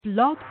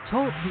Blog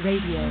Talk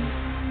Radio.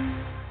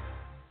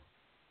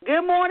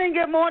 Good morning,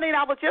 good morning.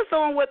 I was just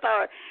on with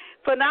our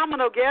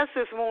phenomenal guest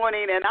this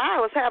morning, and I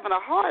was having a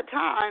hard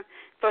time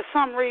for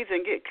some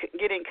reason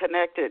getting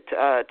connected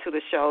to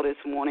the show this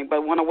morning. But I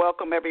want to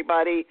welcome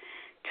everybody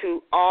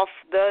to Off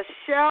the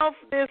Shelf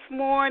this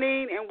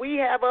morning, and we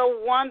have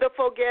a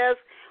wonderful guest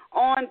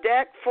on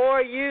deck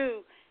for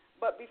you.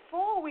 But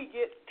before we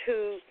get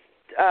to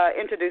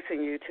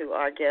introducing you to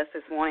our guest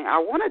this morning, I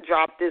want to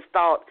drop this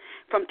thought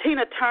from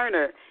Tina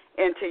Turner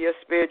into your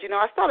spirit. You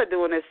know, I started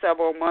doing this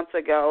several months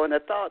ago, and the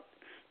thought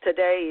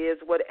today is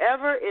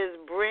whatever is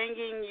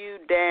bringing you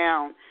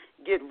down,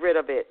 get rid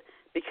of it,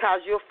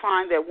 because you'll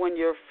find that when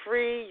you're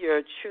free,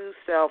 your true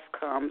self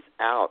comes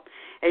out.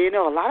 And, you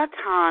know, a lot of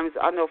times,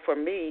 I know for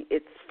me,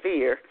 it's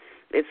fear.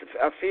 It's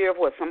a fear of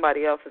what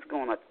somebody else is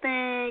going to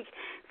think.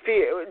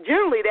 Fear.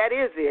 Generally, that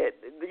is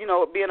it. You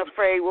know, being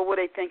afraid, what will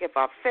they think if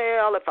I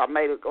fail, if I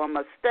made a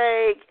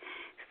mistake?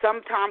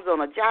 Sometimes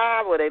on a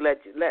job where they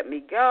let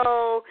me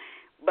go.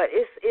 But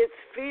it's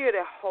fear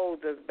that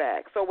holds us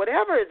back. So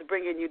whatever is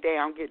bringing you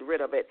down, get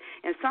rid of it.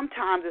 And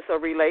sometimes it's a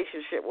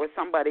relationship where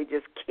somebody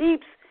just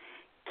keeps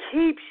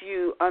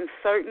you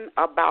uncertain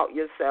about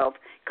yourself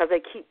because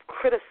they keep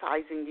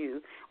criticizing you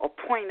or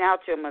pointing out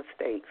your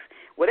mistakes.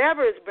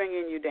 Whatever is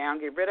bringing you down,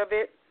 get rid of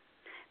it,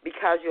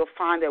 because you'll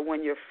find that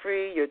when you're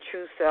free, your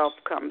true self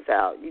comes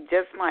out. You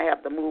just might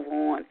have to move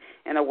on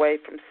and away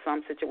from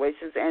some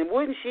situations. And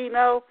wouldn't she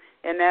know?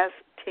 And that's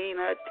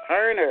Tina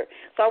Turner.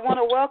 So I want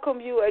to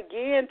welcome you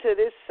again to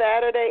this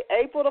Saturday,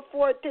 April the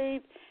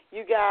 14th.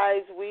 You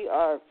guys, we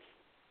are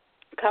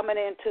coming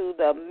into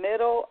the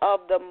middle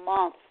of the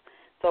month.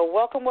 So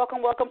welcome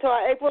to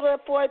our April the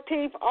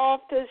 14th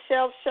Off the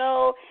Shelf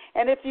show.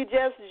 And if you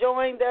just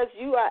joined us,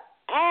 you are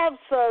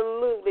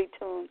absolutely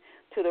tuned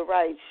to the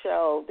right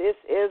show. This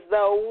is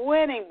the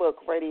Winning Book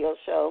Radio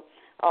Show,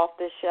 Off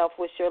the Shelf,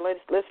 which you're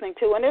listening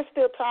to. And there's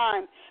still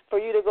time for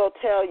you to go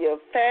tell your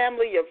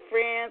family, your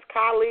friends,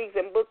 colleagues,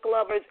 and book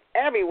lovers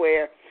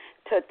everywhere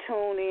to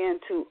tune in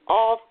to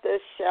Off the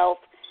Shelf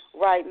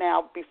right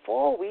now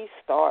before we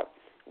start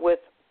with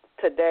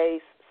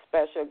today's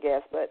special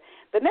guest. But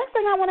the next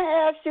thing I want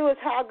to ask you is,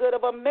 how good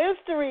of a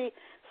mystery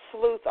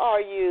sleuth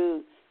are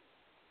you?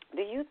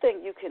 Do you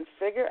think you can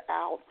figure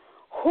out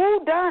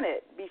who done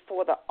it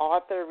before the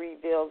author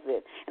reveals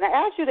it? And I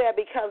ask you that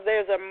because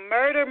there's a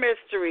murder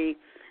mystery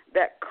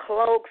that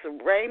cloaks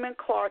Raymond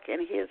Clark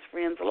and his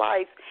friend's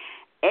life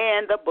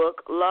and the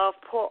book Love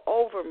Pour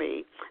Over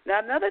Me. Now,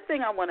 another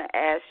thing I want to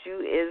ask you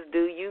is,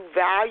 do you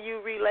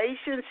value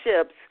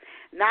relationships?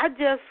 Not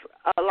just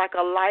like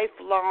a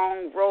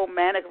lifelong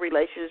romantic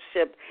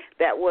relationship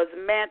that was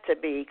meant to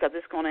be, because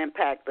it's going to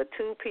impact the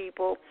two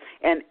people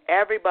and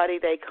everybody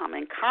they come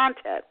in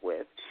contact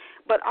with,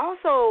 but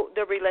also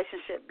the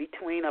relationship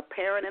between a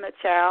parent and a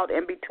child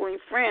and between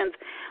friends.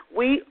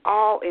 We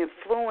all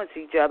influence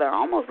each other,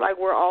 almost like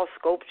we're all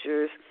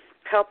sculptures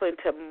helping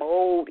to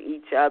mold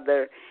each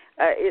other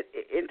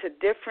into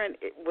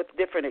with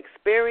different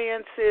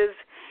experiences,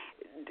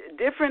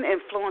 different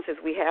influences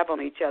we have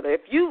on each other.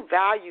 If you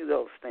value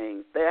those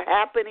things, they're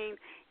happening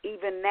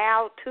even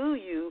now to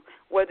you,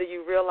 whether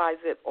you realize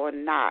it or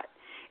not.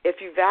 If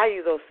you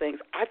value those things,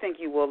 I think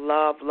you will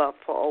love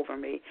Pour Over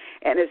Me.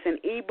 And it's an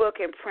ebook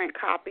and print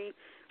copy,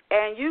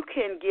 and you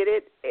can get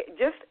it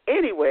just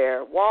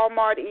anywhere.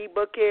 Walmart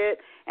ebook it,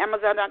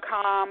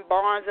 Amazon.com,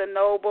 Barnes &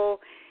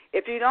 Noble.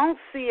 If you don't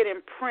see it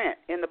in print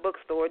in the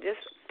bookstore, just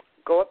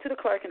go up to the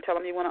clerk and tell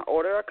them you want to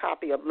order a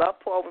copy of Love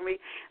Pour Over Me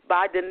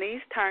by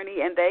Denise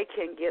Turney, and they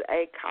can get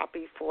a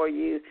copy for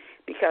you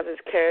because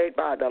it's carried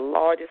by the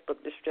largest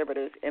book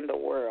distributors in the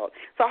world.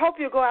 So I hope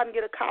you'll go out and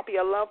get a copy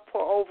of Love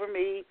Pour Over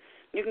Me.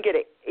 You can get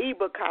an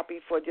ebook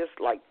copy for just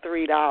like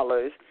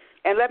 $3.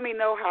 And let me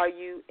know how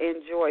you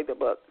enjoy the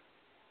book.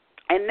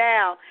 And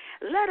now,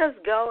 let us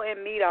go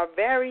and meet our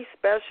very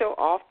special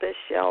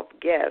off-the-shelf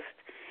guest.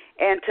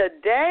 And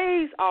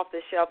today's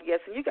off-the-shelf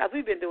guest, and you guys,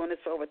 we've been doing this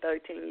for over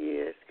 13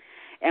 years,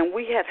 and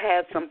we have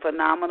had some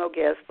phenomenal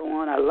guests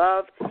on. I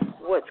love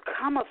what's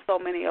come of so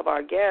many of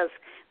our guests.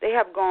 They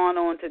have gone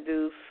on to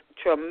do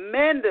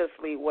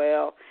tremendously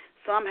well.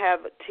 Some have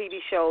TV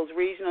shows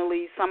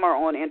regionally. Some are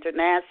on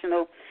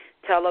international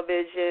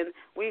television.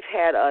 We've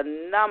had a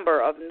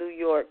number of New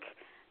York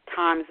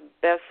Times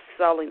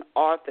best-selling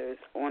authors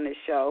on the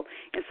show.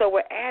 And so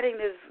we're adding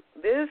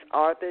this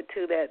author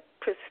to that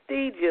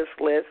prestigious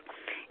list.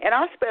 And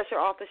our special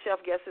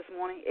off-the-shelf guest this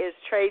morning is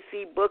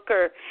Tracy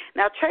Booker.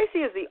 Now, Tracy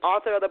is the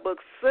author of the book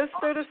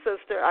Sister to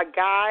Sister, A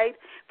Guide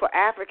for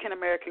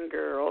African-American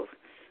Girls.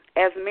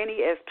 As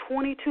many as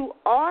 22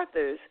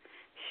 authors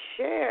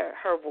share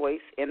her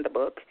voice in the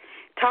book.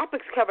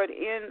 Topics covered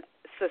in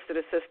Sister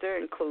to Sister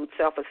include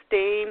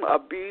self-esteem,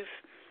 abuse,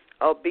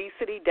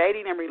 obesity,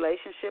 dating and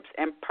relationships,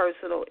 and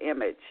personal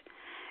image.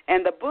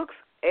 And the book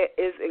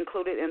is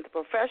included in the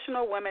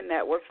Professional Women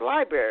Network's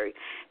library.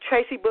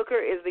 Tracy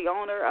Booker is the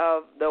owner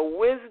of the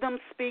Wisdom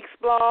Speaks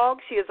blog.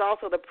 She is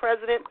also the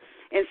president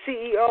and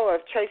CEO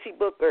of Tracy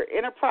Booker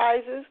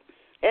Enterprises.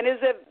 And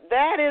as if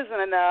that isn't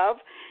enough,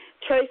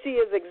 Tracy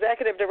is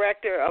Executive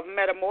Director of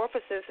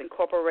Metamorphosis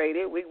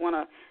Incorporated. We want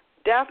to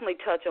definitely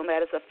touch on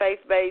that. It's a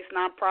faith-based,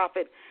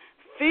 nonprofit,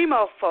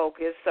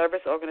 female-focused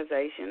service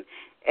organization.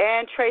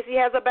 And Tracy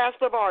has a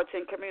Bachelor of Arts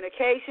in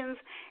Communications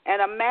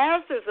and a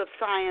Master's of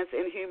Science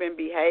in Human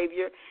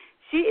Behavior.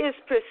 She is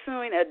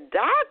pursuing a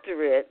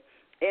doctorate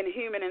in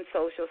Human and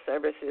Social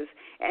Services.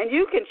 And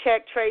you can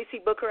check Tracy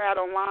Booker out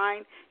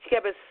online. She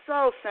kept it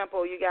so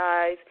simple, you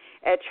guys,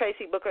 at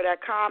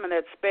tracybooker.com, and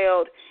that's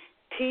spelled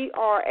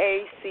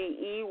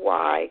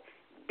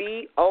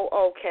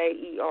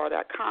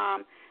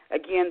Traceybooker.com.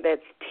 Again,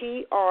 that's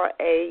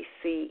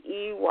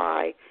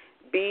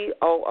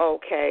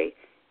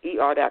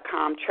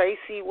Traceybooker.com.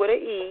 Tracy with an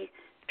E,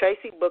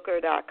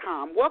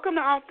 tracybooker.com. Welcome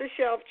to Off the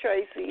Shelf,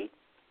 Tracy.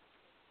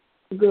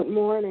 Good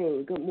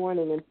morning,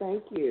 and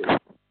thank you.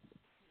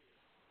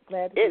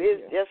 Glad to be here. It is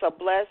here. just a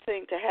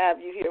blessing to have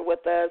you here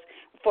with us.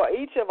 For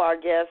each of our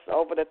guests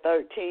over the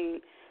 13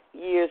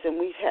 years, and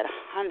we've had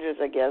hundreds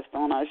of guests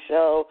on our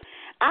show,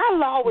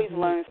 I'll always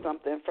learn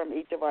something from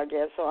each of our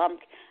guests. So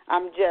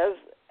I'm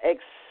just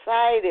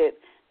excited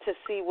to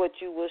see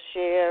what you will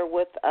share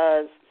with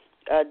us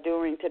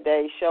during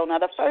today's show. Now,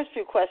 the first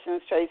few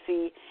questions,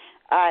 Tracy,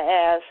 I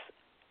ask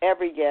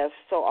every guest,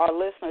 so our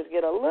listeners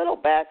get a little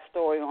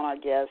backstory on our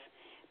guests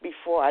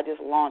before I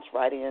just launch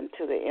right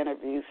into the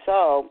interview.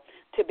 So,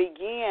 to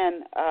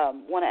begin,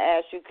 want to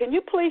ask you, can you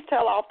please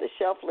tell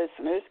off-the-shelf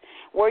listeners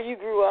where you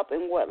grew up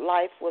and what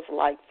life was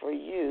like for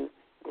you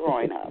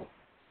growing up?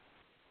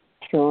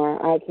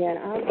 Sure, I can.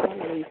 I'm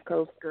an East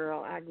Coast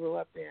girl. I grew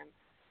up in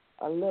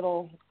a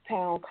little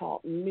town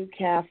called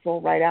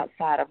Newcastle, right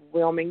outside of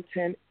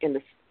Wilmington,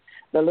 in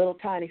the little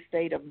tiny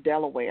state of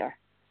Delaware,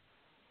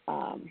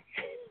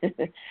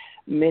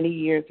 many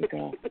years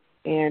ago.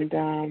 And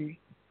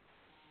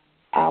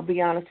I'll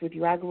be honest with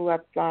you, I grew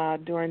up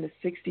during the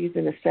 60s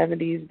and the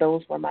 70s.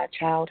 Those were my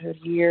childhood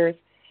years,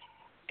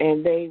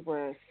 and they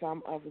were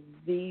some of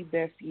the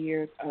best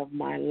years of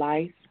my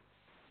life.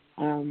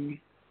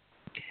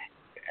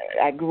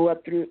 I grew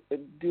up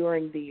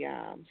during the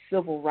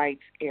civil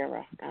rights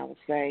era, I would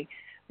say,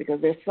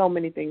 because there's so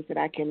many things that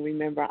I can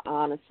remember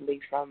honestly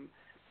from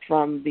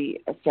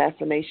the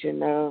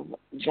assassination of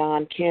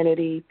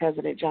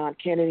President John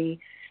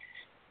Kennedy,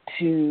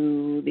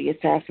 to the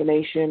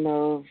assassination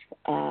of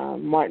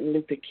Martin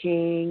Luther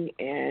King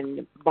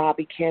and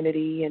Bobby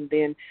Kennedy, and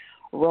then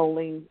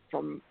rolling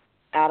from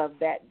out of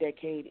that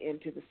decade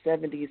into the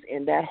 70s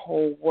and that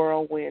whole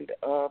whirlwind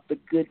of the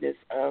goodness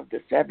of the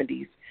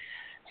 70s.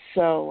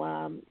 So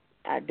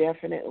I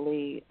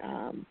definitely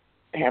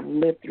have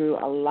lived through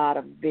a lot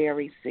of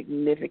very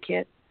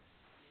significant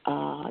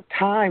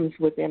times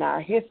within our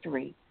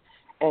history,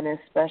 and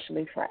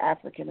especially for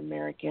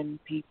African-American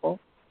people.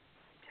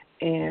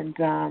 And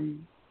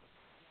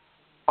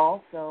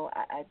also,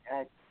 I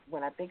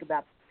when I think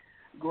about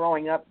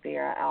growing up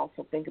there, I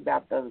also think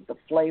about the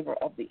flavor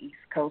of the East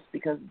Coast,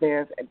 because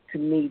there's, to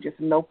me, just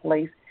no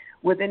place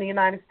within the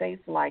United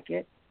States like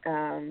it.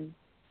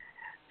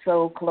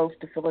 So close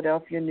to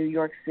Philadelphia, New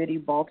York City,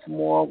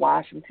 Baltimore,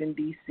 Washington,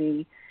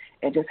 D.C.,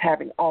 and just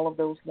having all of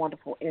those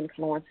wonderful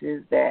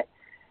influences that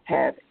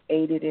have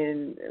aided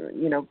in,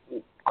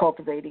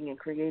 cultivating and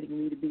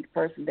creating me to be the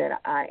person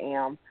that I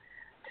am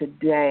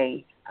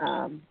today.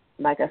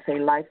 Like I say,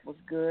 life was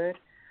good.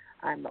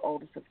 I'm the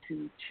oldest of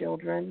two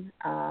children.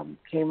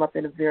 Came up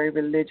in a very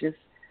religious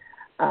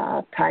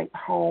type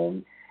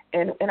home.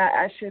 And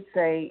I should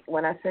say,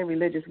 when I say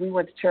religious, we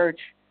went to church,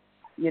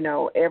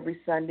 every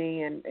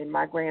Sunday, and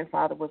my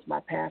grandfather was my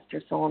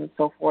pastor, so on and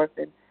so forth.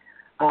 And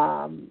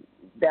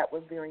that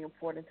was very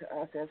important to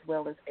us, as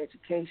well as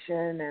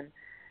education and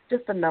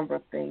just a number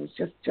of things,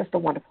 just a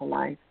wonderful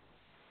life.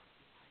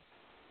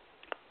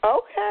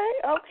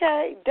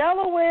 Okay.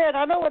 Delaware, and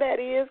I know where that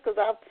is because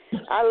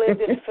I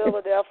lived in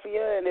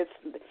Philadelphia, and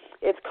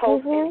it's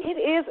coast. And it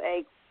is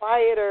a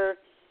quieter.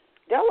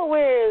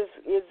 Delaware is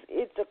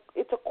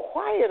it's a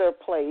quieter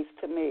place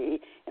to me,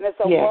 and it's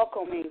a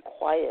welcoming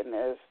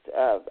quietness.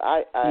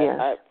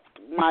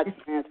 My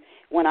experience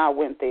when I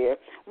went there.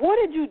 What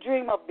did you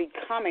dream of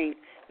becoming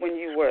when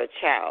you were a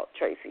child,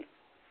 Tracy?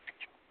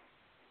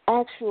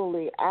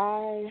 Actually,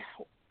 I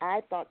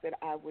thought that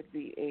I would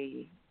be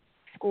a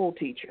school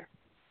teacher.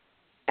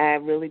 I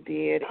really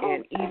did,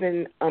 and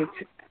even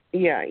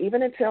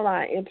until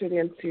I entered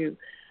into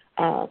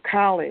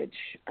college,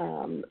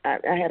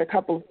 I had a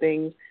couple of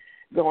things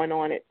going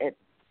on at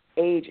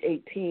age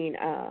 18.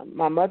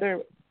 My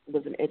mother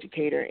was an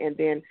educator, and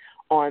then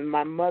on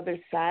my mother's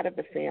side of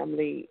the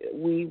family,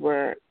 we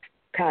were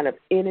kind of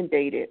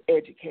inundated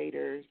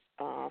educators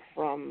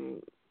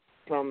from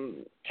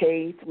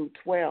K through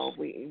 12.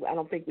 I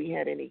don't think we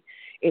had any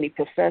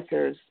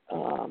professors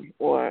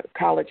or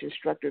college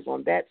instructors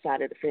on that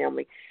side of the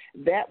family.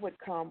 That would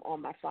come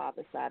on my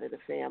father's side of the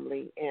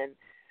family, and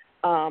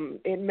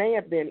it may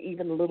have been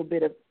even a little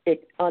bit of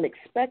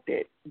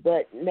unexpected,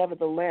 but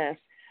nevertheless,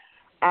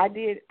 I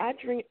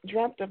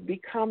dreamt of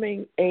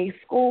becoming a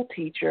school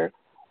teacher,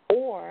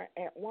 or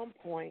at one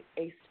point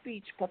a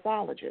speech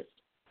pathologist.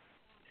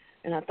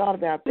 And I thought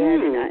about that,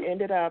 and I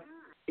ended up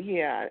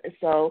Yeah.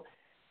 So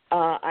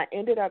I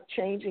ended up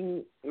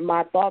changing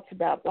my thoughts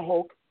about the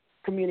whole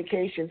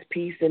communications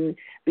piece and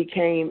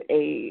became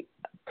a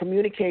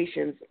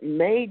communications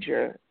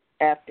major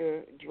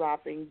after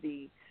dropping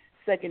the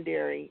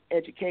secondary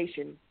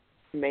education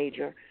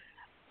major.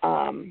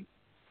 And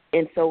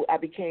so I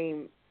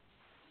became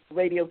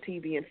radio,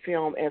 TV, and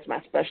film as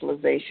my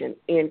specialization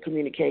in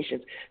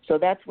communications. So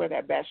that's where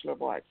that Bachelor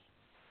of Arts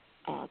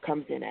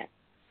comes in at.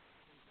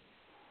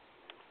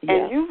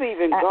 And you've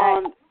even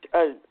gone,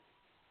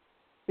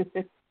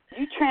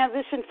 you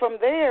transitioned from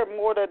there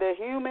more to the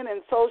human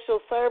and social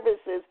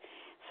services.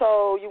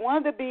 So you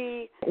wanted to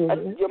be,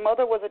 your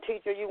mother was a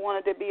teacher, you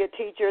wanted to be a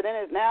teacher.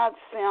 Then now it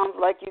sounds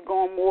like you're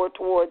going more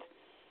towards,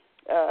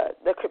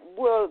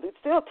 it's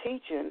still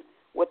teaching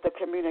with the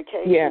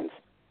communications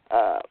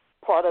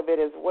part of it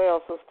as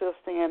well. So still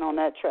staying on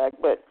that track,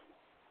 but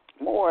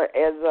more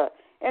as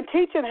and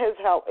teaching has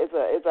helped is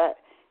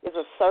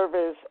a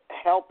service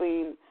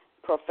helping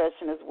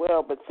profession as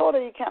well, but sort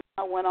of you kind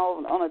of went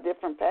on a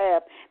different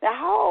path. Now,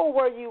 how old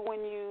were you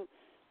when you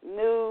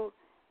knew,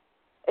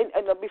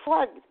 and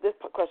before this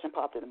question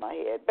popped into my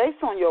head,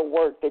 based on your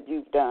work that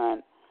you've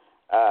done,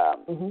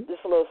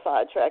 just a little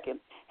sidetracking,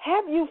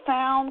 have you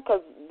found,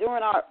 because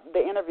during the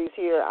interviews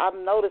here,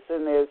 I'm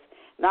noticing this,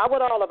 not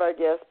with all of our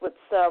guests, but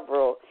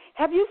several,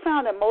 have you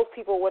found that most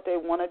people, what they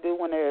want to do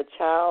when they're a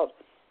child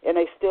and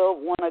they still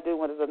want to do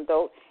when they're an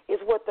adult is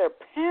what their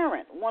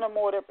parent, one or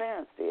more of their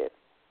parents did?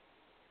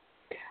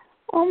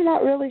 I'm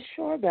not really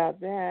sure about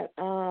that.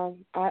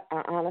 I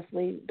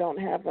honestly don't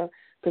have a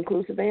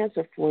conclusive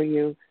answer for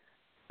you.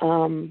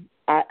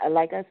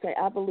 Like I say,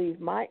 I believe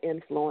my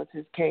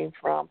influences came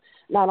from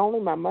not only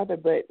my mother,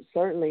 but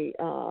certainly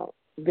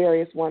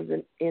various ones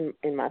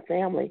in my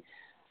family.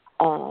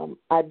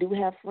 I do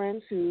have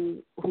friends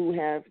who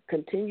have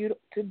continued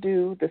to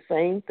do the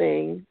same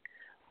thing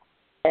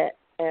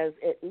as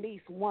at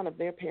least one of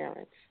their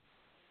parents.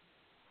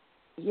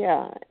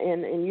 Yeah,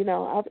 and you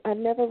know, I've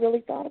never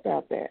really thought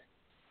about that.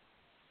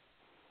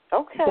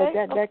 Okay.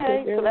 That could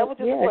very, so that was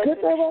just it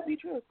could very well be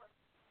true.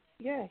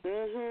 Yeah.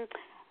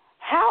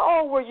 How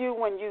old were you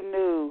when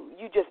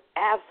you just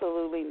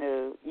absolutely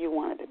knew you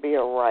wanted to be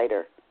a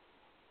writer?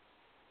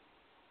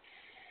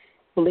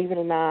 Believe it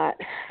or not,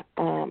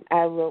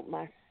 I wrote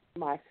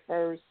my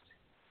first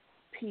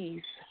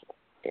piece,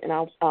 and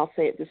I'll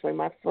say it this way: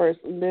 my first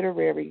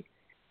literary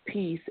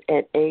piece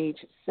at age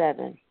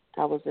 7.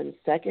 I was in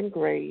 2nd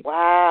grade.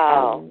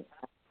 Wow.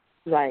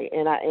 Right,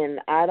 and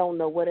I don't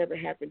know whatever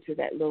happened to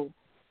that little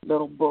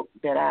book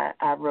that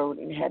I wrote,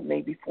 and had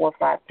maybe 4 or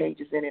 5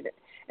 pages in it.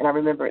 And I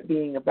remember it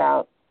being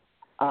about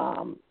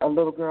a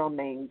little girl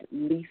named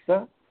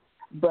Lisa.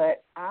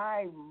 But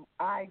I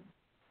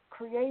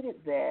created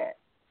that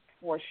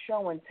for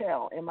show and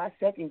tell. In my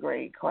 2nd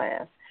grade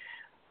class,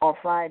 on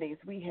Fridays,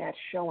 we had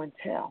show and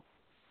tell.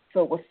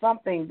 So it was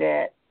something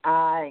that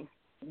I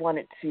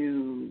wanted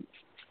to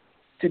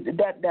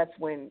that's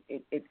when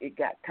it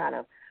got kind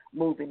of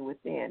moving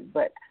within.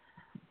 But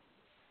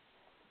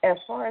as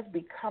far as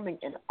becoming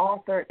an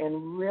author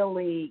and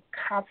really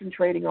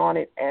concentrating on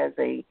it as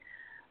a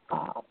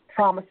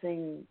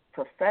promising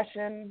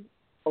profession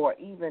or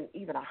even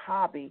a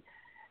hobby,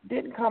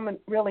 didn't come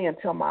really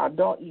until my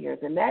adult years.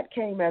 And that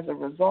came as a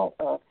result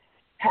of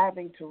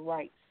having to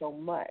write so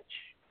much,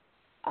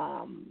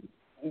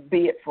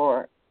 be it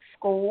for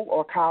school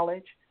or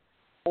college,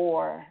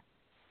 or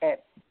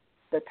at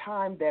the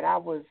time that I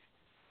was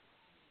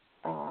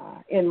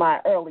in my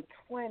early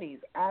 20s,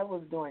 I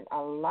was doing a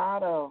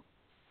lot of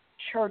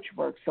church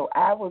work. So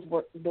I was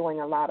doing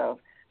a lot of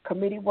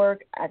committee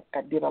work.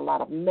 I did a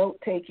lot of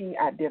note-taking.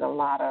 I did a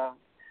lot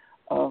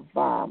of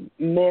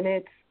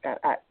minutes.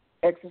 I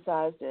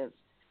exercised as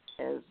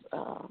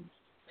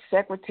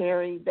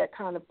secretary, that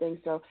kind of thing.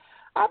 So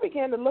I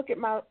began to look at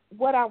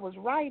what I was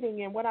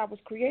writing and what I was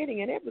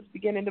creating, and it was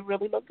beginning to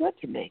really look good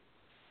to me,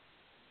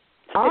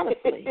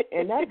 honestly.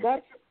 And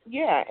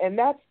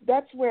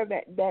that's where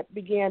that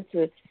began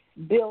to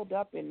build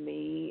up in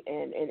me,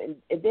 and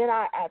then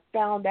I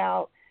found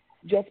out,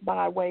 just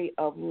by way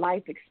of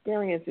life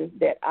experiences,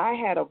 that I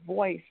had a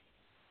voice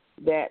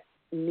that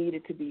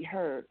needed to be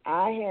heard.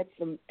 I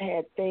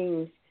had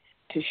things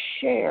to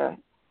share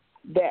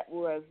that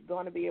was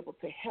going to be able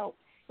to help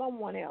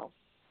someone else,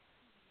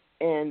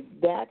 and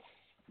that's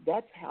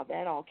how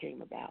that all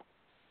came about.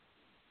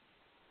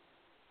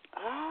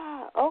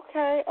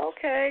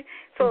 Okay.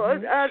 So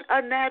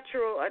a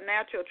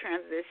natural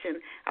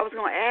transition. I was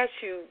going to ask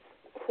you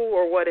who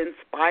or what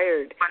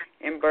inspired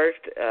and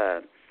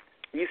birthed.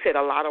 You said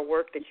a lot of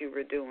work that you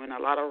were doing, a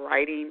lot of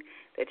writing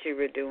that you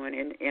were doing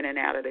in and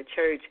out of the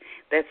church.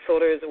 That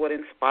sort of is what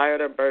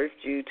inspired or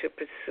birthed you to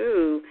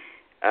pursue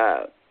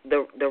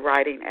the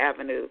writing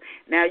avenue.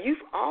 Now,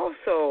 you've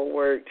also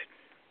work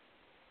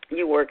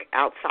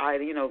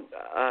outside,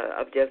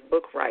 of just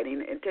book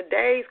writing. In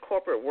today's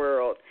corporate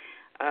world,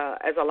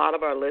 as a lot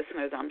of our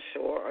listeners, I'm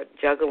sure, are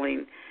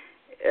juggling,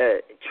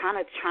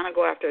 trying to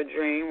go after a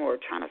dream or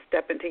trying to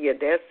step into your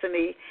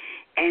destiny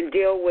and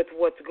deal with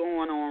what's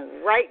going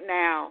on right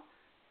now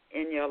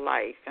in your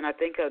life, and I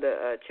think of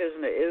the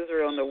children of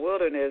Israel in the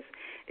wilderness,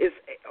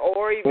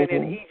 or even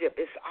in Egypt,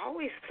 it's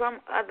always some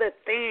other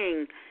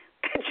thing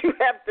that you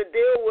have to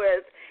deal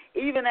with,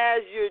 even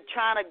as you're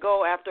trying to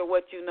go after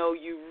what you know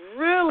you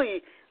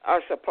really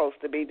are supposed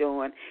to be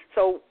doing.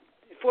 So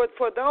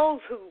for those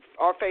who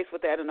are faced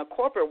with that in the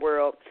corporate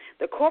world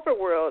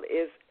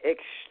is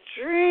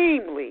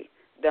extremely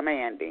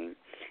demanding,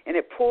 and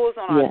it pulls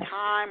on our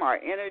time, our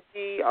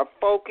energy, our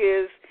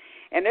focus.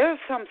 And there are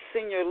some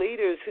senior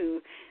leaders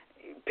who,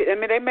 I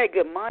mean, they make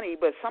good money,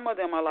 but some of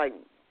them are like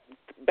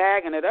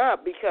bagging it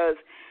up because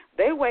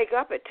they wake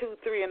up at 2,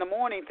 3 in the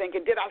morning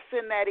thinking, did I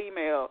send that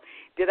email?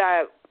 Did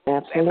I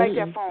make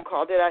that phone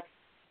call? Did I?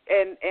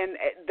 And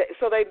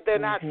so they're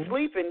not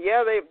sleeping.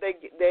 Yeah,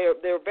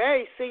 they're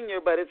very senior,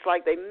 but it's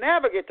like they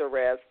never get to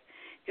rest,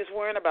 just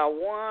worrying about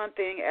one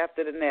thing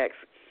after the next.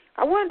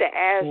 I wanted to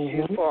ask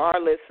you, for our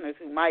listeners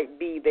who might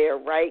be there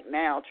right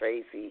now,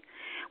 Tracy,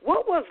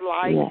 what was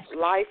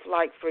life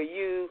like for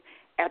you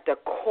at the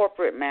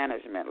corporate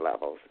management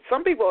levels?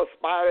 Some people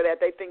aspire to that.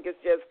 They think it's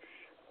just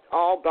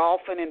all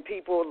golfing and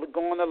people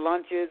going to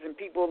lunches and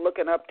people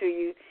looking up to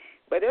you.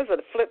 But there's a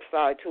flip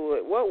side to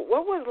it.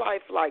 What was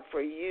life like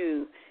for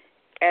you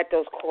at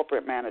those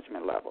corporate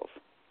management levels?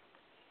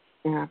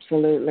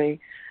 Absolutely.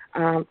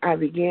 I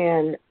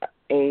began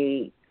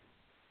a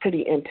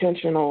pretty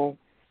intentional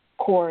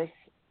course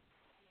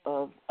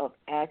of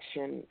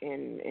action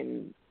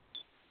in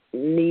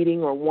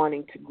needing or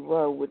wanting to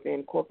grow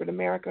within corporate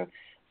America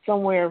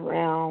somewhere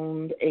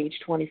around age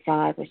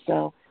 25 or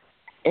so,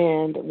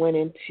 and went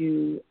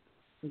into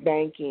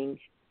banking.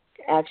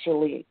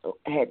 Actually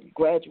had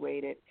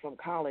graduated from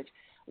college,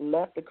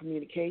 left the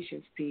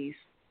communications piece,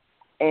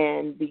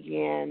 and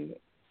began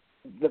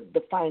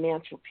the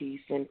financial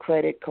piece in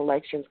credit,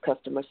 collections,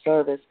 customer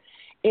service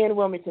in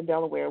Wilmington,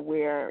 Delaware,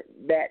 where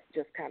that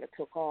just kind of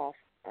took off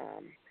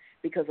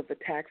because of the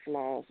tax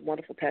laws,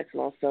 wonderful tax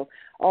laws. So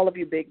all of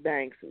you big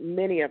banks,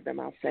 many of them,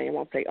 I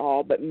won't say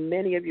all, but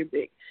many of your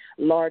big,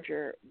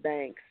 larger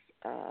banks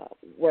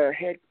were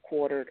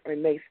headquartered, or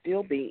may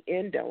still be,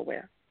 in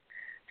Delaware.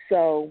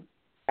 So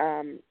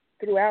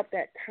throughout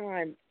that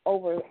time,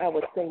 over, I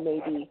would say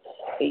maybe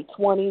a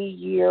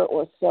 20-year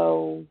or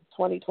so,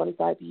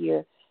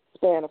 25-year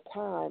span of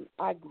time,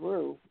 I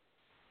grew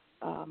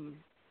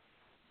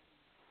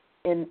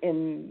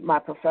in my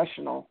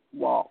professional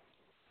walk.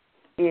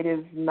 It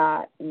is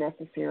not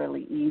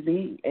necessarily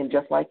easy, and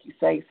just like you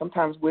say,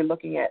 sometimes we're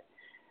looking at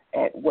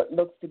what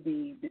looks to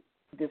be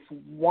this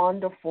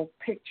wonderful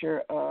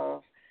picture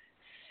of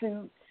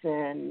suits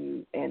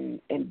and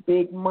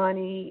big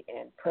money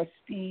and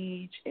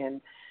prestige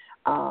and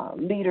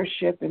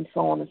leadership and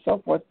so on and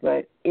so forth,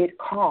 but it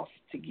costs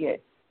to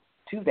get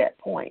to that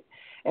point.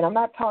 And I'm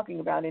not talking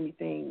about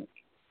anything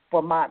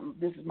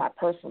this is my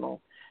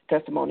personal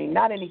testimony,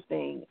 not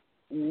anything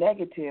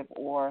negative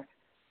or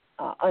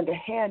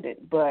underhanded,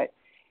 but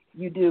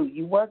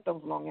you work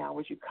those long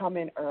hours, you come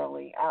in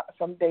early.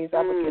 Some days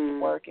I would get to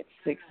work at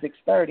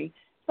 6:30.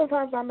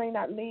 Sometimes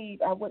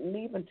I wouldn't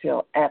leave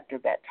until after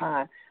that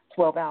time,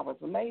 12 hours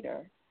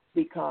later,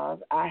 because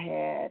I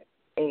had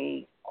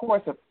a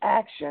course of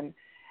action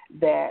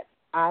that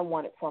I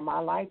wanted for my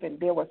life, and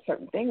there were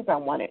certain things I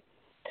wanted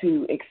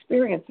to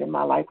experience in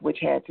my life which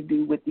had to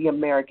do with the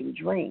American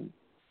dream.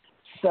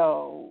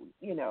 So,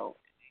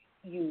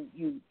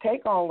 you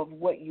take all of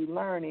what you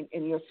learn,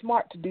 and you're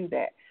smart to do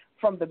that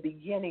from the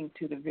beginning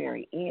to the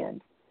very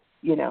end.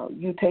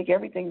 You take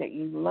everything that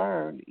you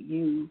learned,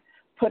 you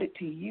put it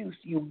to use,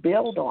 you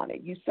build on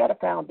it, you set a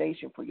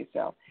foundation for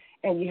yourself,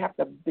 and you have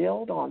to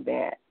build on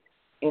that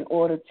in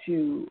order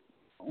to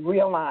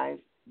realize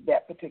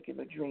that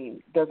particular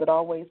dream. Does it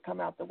always come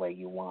out the way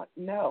you want?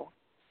 No,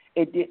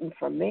 it didn't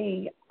for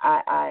me.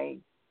 I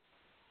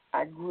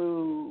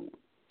grew,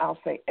 I'll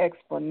say,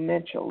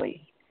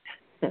 exponentially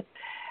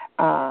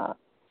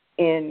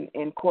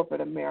in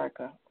corporate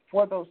America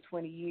for those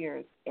 20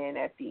 years. And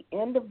at the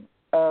end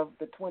of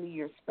the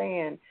 20-year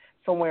span,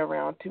 somewhere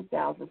around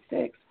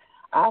 2006,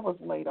 I was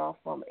laid off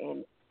from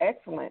an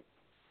excellent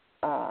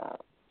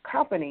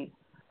company,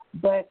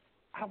 but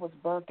I was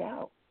burnt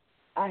out.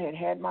 I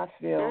had my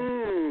fill,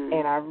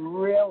 and I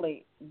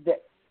really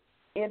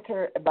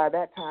enter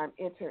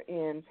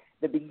in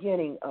the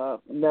beginning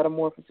of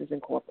Metamorphosis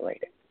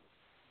Incorporated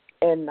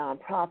and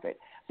nonprofit,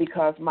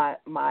 because my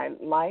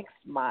likes,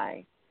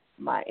 my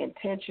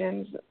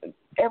intentions,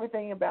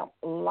 everything about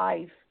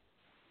life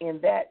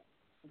in that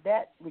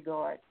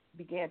regard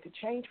began to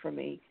change for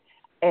me,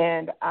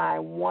 and I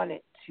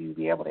wanted to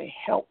be able to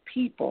help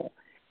people.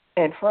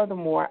 And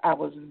furthermore, I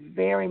was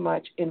very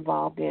much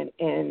involved in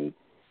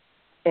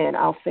and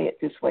I'll say it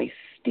this way,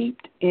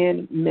 steeped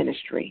in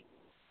ministry,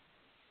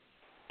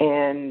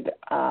 and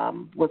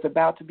was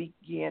about to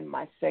begin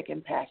my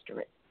second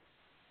pastorate.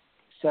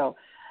 So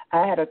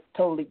I had a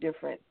totally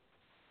different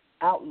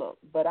outlook,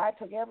 but I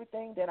took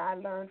everything that I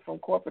learned from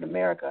corporate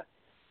America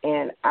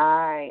and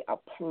I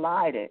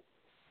applied it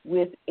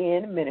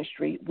within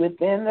ministry,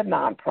 within the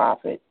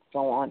nonprofit,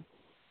 so on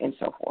and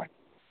so forth.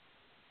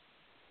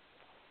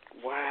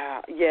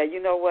 Wow. Yeah,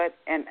 you know what?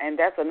 And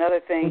that's another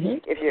thing.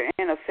 Mm-hmm. If you're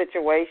in a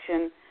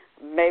situation,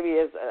 maybe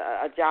it's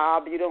a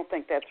job, you don't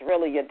think that's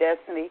really your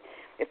destiny,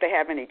 if they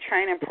have any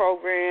training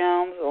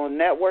programs or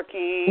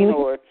networking Mm-hmm.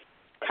 or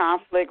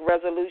conflict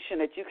resolution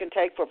that you can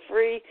take for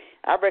free,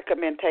 I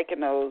recommend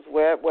taking those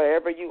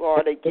wherever you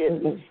are to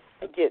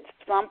get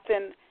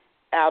something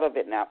out of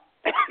it now.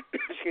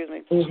 Excuse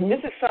me. Mm-hmm. This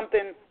is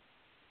something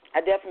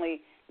I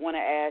definitely want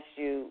to ask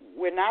you.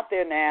 We're not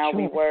there now.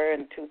 Sure. We were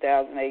in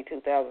 2008,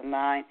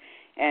 2009,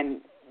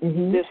 and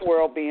Mm-hmm. this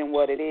world being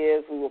what it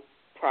is, we will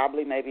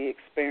probably maybe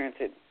experience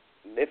it,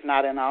 if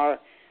not in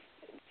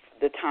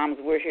the times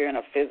we're here in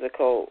a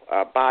physical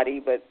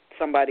body, but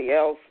somebody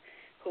else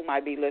who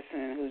might be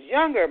listening who's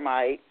younger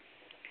might.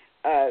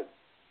 And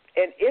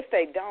if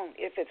they don't,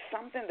 if it's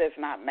something that's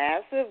not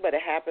massive, but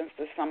it happens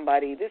to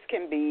somebody, this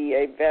can be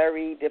a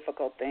very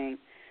difficult thing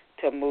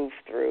to move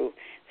through.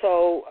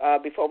 So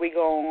before we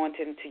go on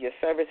into your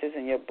services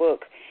and your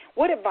book,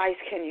 what advice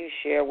can you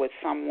share with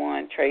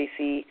someone,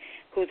 Tracy,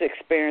 who's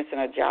experiencing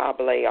a job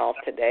layoff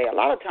today? A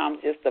lot of times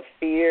just the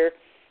fear.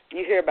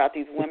 You hear about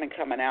these women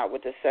coming out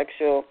with the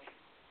sexual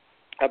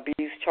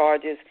abuse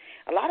charges.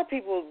 A lot of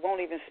people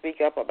won't even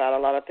speak up about a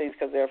lot of things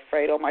because they're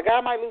afraid, oh, my God,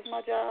 I might lose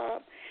my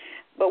job.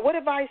 But what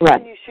advice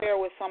can you share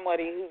with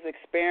somebody who's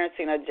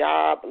experiencing a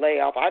job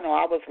layoff? I know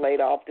I was laid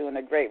off during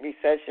the Great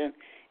Recession,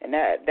 and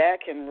that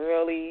can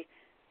really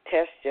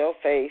test your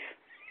faith.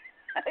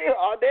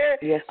 Are there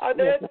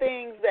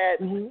things that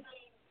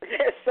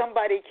that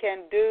somebody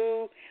can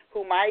do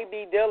who might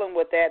be dealing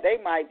with that? They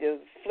might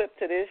just flip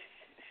to this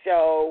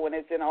show when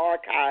it's in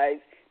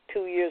archives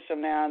 2 years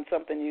from now, and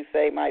something you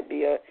say might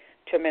be a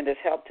tremendous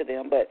help to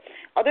them. But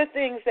are there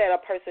things that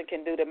a person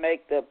can do to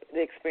make the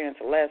experience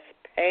less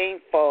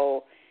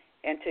painful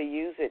and to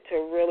use it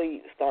to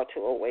really start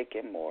to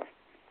awaken more?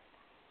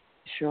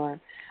 Sure.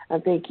 I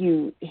think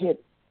you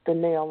hit the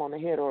nail on the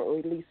head, or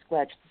at least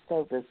scratched the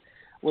surface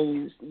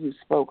when you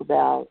spoke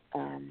about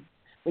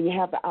when you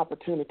have the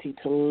opportunity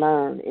to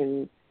learn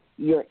and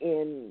you're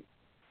in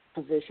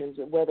positions,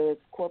 whether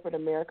it's corporate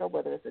America,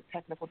 whether it's a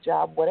technical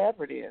job,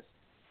 whatever it is,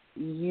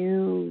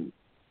 you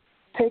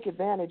take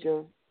advantage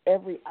of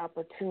every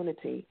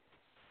opportunity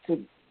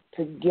to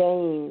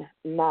gain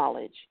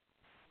knowledge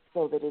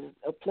so that it is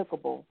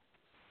applicable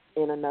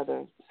in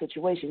another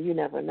situation. You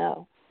never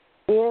know.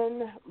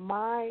 In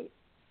my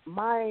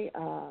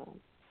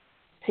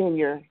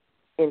tenure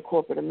in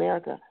corporate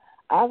America,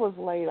 I was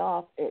laid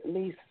off at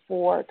least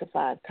 4 to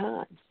 5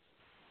 times.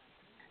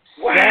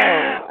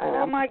 Wow! So,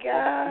 oh my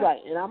God! Right,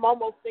 and I'm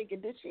almost thinking,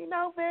 did she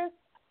know this?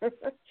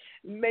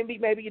 maybe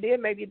you did,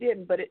 maybe you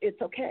didn't, but it's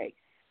okay.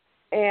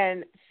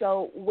 And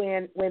so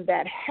when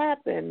that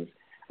happens,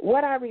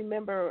 what I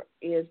remember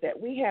is that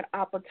we had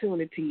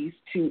opportunities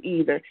to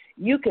either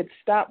you could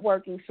stop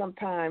working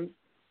sometimes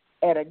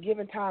at a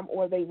given time,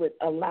 or they would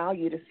allow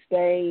you to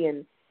stay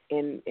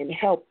and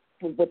help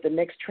with the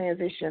next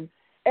transition.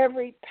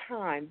 Every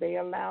time they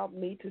allowed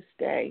me to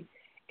stay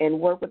and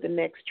work with the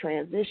next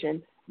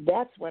transition,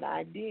 that's what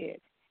I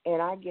did.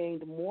 And I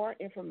gained more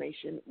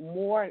information,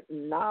 more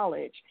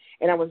knowledge,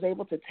 and I was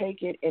able to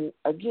take it and,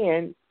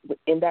 again,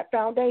 in that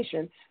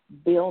foundation,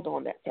 build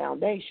on that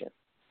foundation.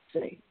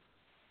 See?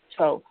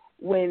 So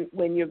when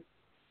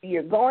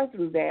you're going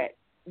through that,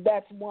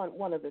 that's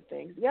one of the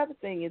things. The other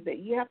thing is that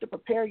you have to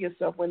prepare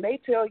yourself. When they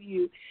tell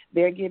you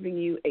they're giving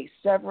you a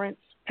severance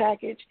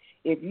package,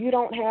 if you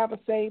don't have a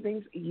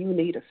savings, you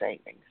need a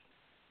savings.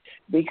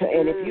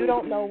 And if you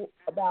don't know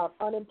about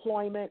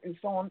unemployment and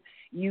so on,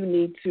 you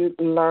need to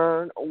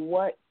learn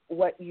what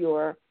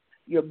your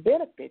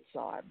benefits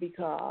are,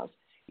 because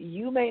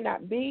you may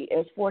not be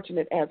as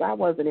fortunate as I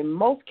was. And in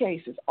most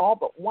cases, all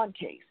but one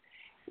case,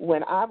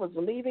 when I was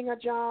leaving a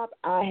job,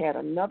 I had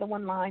another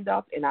one lined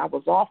up, and I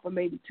was off for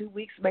maybe 2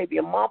 weeks, maybe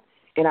a month,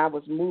 and I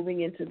was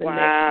moving into the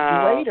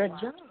next greater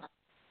job.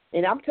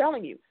 And I'm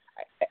telling you,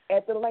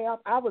 at the layoff,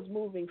 I was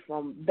moving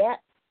from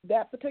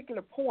that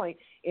particular point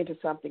into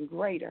something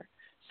greater.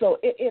 So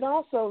it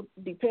also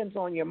depends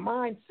on your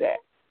mindset,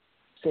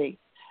 see.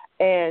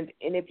 And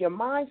if your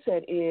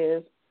mindset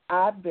is,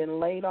 I've been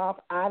laid off,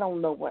 I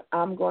don't know what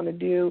I'm going to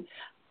do,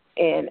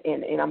 and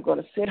I'm going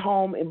to sit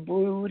home and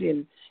brood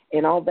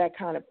and all that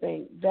kind of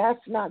thing,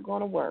 that's not going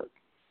to work.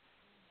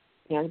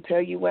 And I can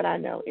tell you what I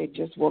know. It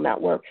just will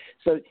not work.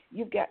 So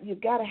you've got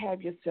to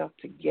have yourself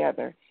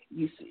together.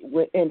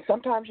 And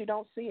sometimes you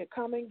don't see it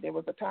coming. There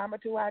was a time or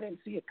two I didn't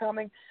see it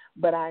coming,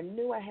 but I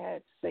knew I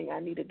had something I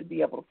needed to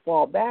be able to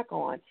fall back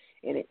on.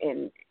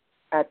 And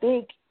I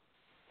think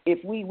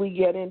if we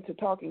get into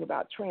talking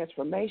about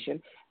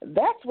transformation,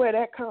 that's where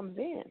that comes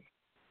in,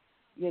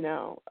 in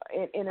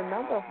a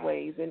number of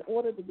ways, in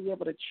order to be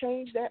able to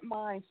change that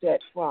mindset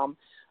from,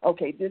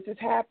 okay, this has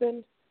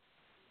happened,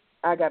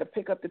 I got to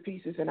pick up the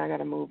pieces and I got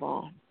to move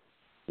on.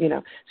 So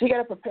you got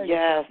to prepare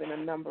yourself in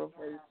a number of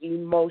ways,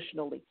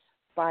 emotionally,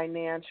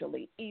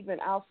 financially, even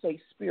I'll say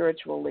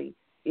spiritually,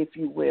 if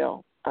you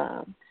will,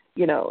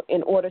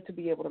 in order to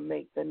be able to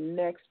make the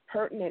next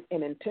pertinent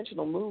and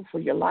intentional move for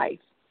your life.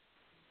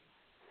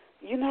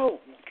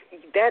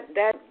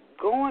 That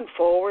going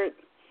forward,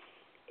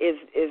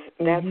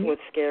 That's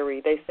what's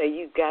scary. They say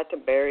you've got to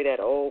bury that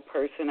old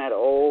person, that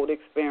old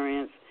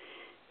experience,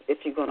 if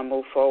you're going to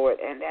move forward,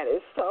 and that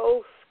is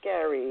so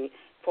scary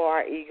for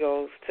our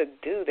egos to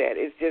do that.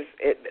 It's just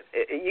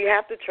you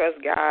have to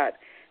trust God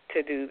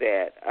to do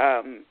that.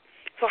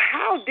 So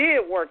how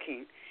did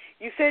working?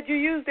 You said you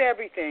used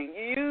everything.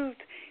 You used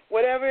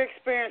whatever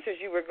experiences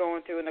you were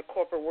going through in the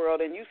corporate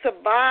world, and you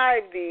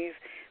survived these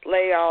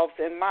layoffs,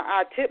 and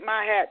I tip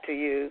my hat to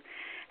you.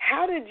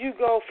 How did you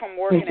go from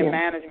working in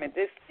management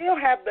to still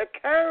have the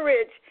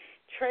courage,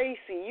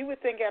 Tracy? You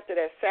would think after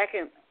that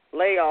second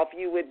layoff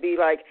you would be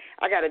like,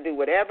 I got to do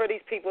whatever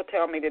these people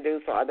tell me to do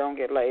so I don't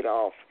get laid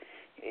off.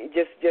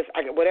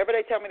 Whatever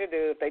they tell me to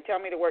do. If they tell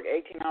me to work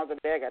 18 hours a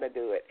day, I got to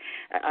do it.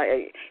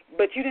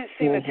 But you didn't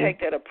seem to take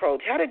that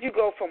approach. How did you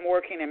go from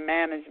working in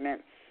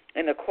management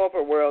in the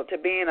corporate world to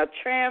being a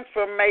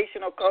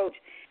transformational coach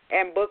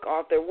and book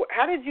author?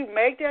 How did you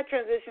make that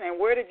transition, and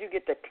where did you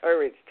get the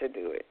courage to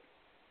do it?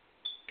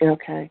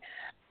 Okay,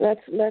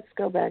 let's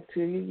go back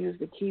to, you used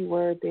the key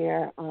word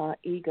there,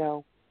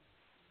 ego,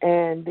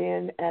 and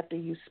then after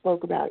you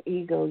spoke about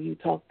ego,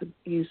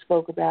 you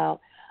spoke about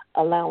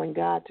allowing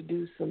God to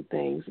do some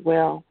things.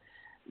 Well,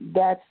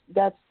 that's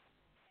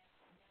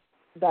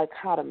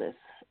dichotomous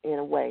in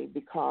a way,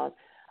 because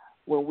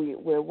when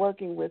we're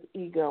working with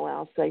ego,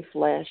 I'll say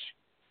flesh,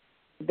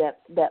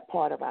 that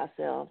part of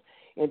ourselves,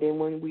 and then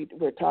when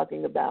we're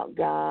talking about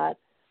God,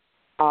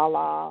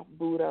 Allah,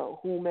 Buddha,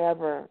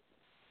 whomever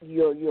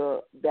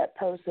your that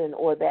person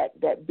or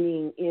that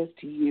being is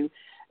to you,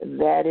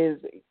 that is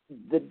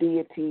the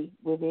deity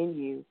within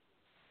you.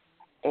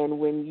 And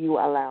when you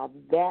allow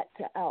that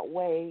to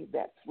outweigh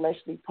that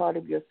fleshly part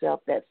of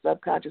yourself, that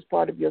subconscious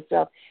part of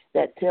yourself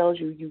that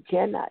tells you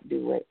cannot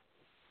do it,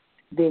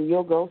 then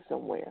you'll go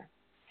somewhere.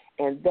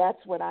 And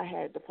that's what I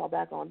had to fall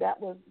back on.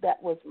 That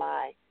was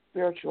my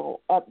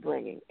spiritual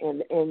upbringing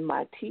and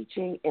my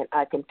teaching, and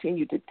I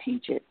continue to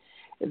teach it.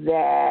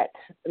 That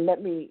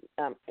let me.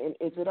 And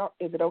is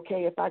it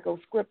okay if I go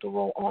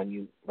scriptural on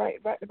you right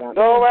about now?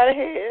 Go right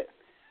ahead.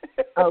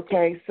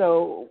 Okay,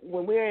 so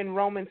when we're in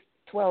Romans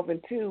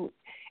 12:2,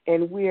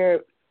 and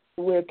we're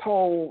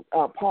told,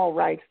 Paul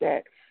writes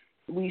that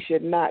we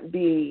should not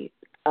be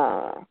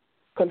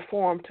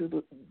conformed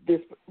to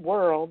this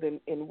world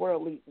and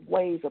worldly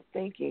ways of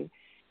thinking.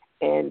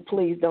 And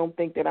please don't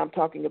think that I'm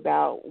talking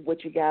about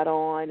what you got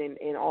on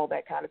and all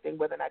that kind of thing,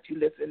 whether or not you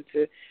listen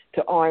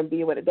to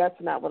R&B or whatever. That's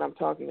not what I'm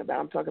talking about.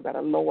 I'm talking about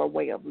a lower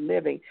way of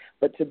living,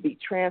 but to be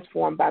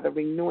transformed by the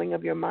renewing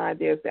of your mind.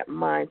 There's that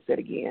mindset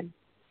again.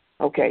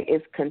 Okay,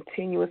 it's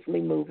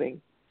continuously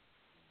moving,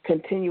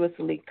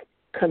 continuously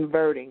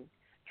converting.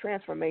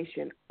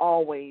 Transformation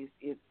always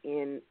is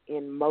in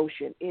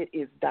motion. It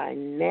is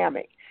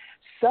dynamic.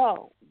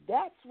 So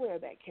that's where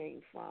that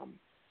came from.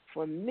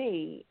 For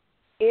me,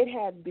 it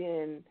had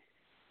been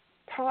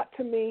taught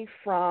to me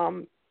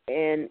from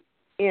an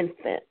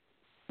infant.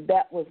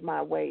 That was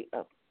my way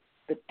of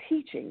the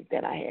teaching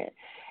that I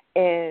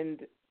had.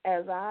 And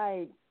as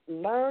I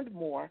learned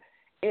more,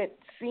 it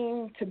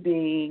seemed to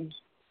be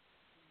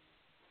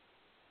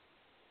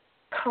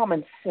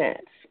common sense.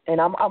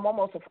 And I'm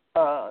almost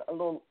a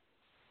little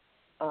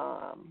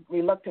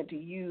reluctant to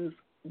use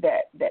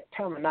that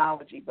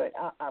terminology, but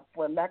I,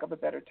 for lack of a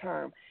better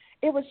term,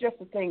 it was just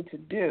a thing to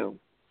do.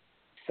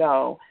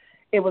 So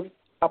it was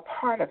a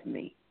part of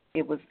me.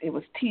 It was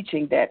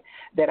teaching that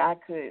I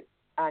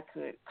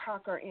could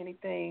conquer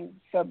anything,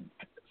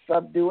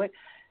 subdue it,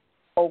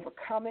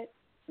 overcome it,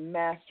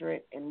 master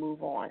it, and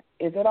move on.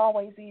 Is it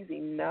always easy?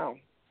 No,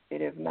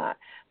 it is not.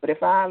 But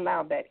if I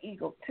allow that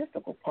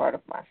egotistical part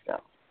of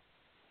myself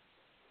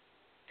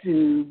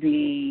to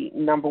be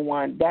number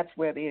one, that's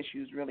where the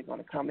issue is really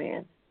going to come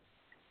in.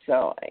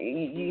 So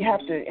you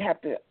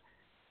have to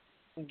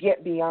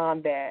get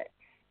beyond that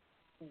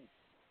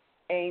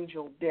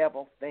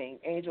angel-devil thing.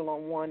 Angel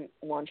on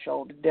one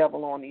shoulder,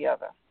 devil on the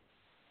other.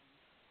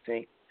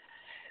 See?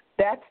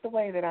 That's the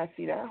way that I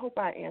see that. I hope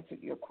I answered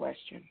your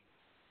question.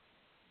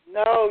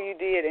 No, you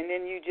did. And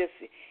then you just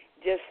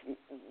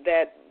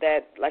that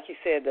like you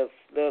said,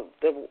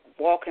 the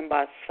walking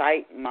by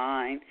sight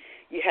mind,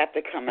 you have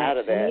to come out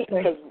of that.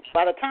 Because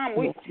by the time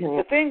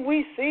the thing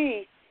we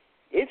see,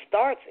 it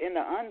starts in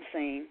the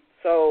unseen.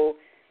 So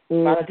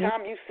by the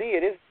time you see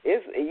it,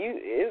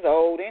 it's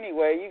old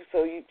anyway.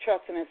 So you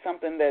trusting in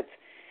something that's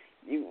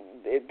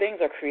things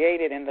are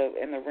created in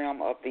the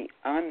realm of the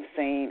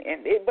unseen,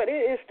 but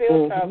it is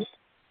still tough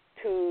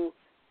to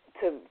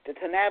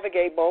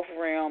navigate both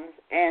realms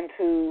and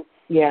to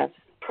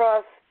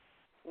trust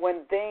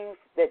when things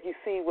that you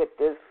see with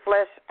the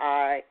flesh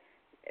eye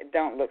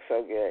don't look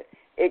so good.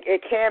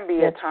 It can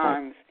be at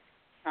times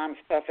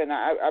tough, and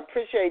I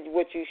appreciate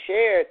what you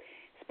shared,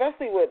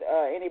 especially with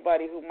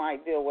anybody who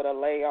might deal with a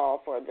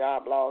layoff or a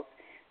job loss,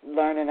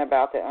 learning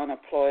about the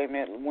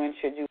unemployment, when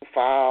should you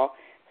file.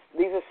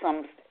 These are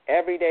some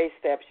everyday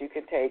steps you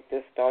can take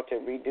to start to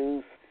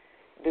reduce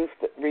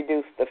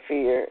the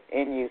fear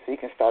in you so you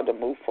can start to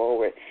move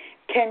forward.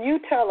 Can you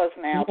tell us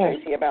now,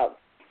 Tracy, about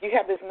you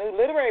have this new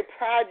literary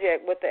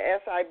project with the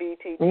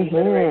SIBTT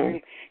Literary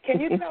Group. Can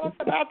you tell us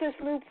about this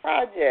new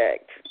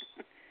project?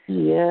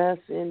 Yes,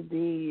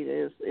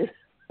 indeed.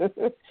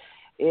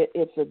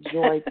 It's a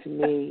joy to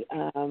me.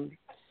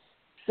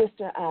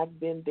 Sister, I've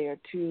been there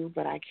too,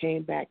 but I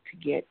came back to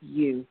get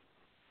you.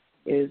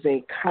 It is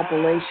a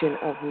compilation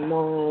of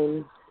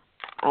 9,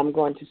 I'm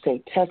going to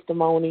say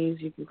testimonies.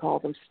 You can call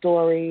them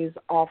stories,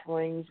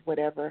 offerings,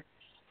 whatever.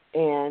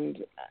 And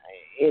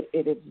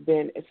it has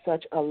been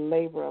such a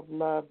labor of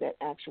love that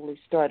actually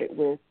started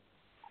with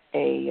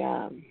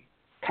a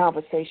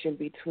conversation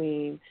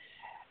between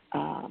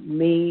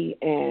me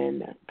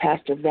and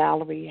Pastor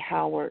Valerie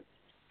Howard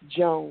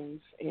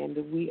Jones, and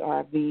we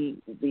are the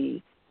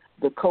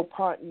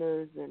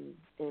co-partners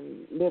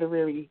and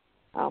literary,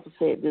 I'll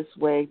say it this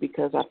way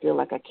because I feel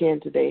like I can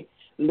today,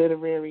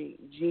 literary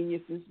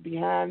geniuses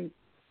behind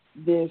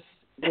this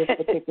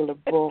particular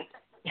book.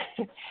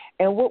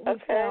 And what we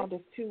found is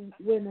 2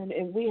 women,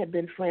 and we had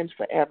been friends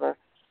forever,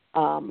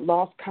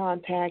 lost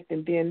contact,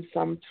 and then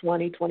some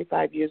 20,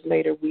 25 years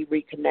later, we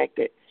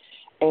reconnected.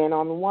 And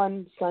on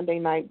one Sunday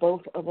night,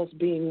 both of us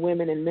being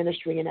women in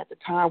ministry, and at the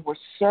time were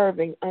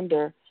serving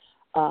under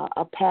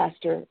a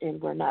pastor,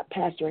 and we're not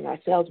pastoring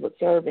ourselves, but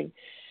serving.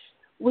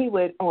 We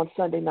would, on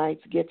Sunday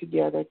nights, get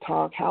together,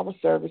 talk, how was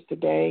service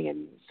today,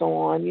 and so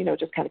on,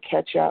 just kind of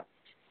catch up.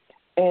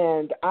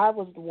 And I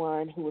was the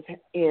one who was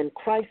in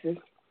crisis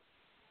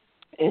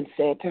and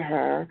said to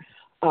her,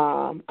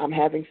 I'm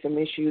having some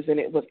issues, and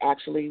it was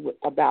actually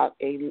about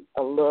a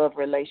love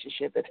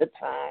relationship at the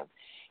time.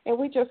 And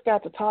we just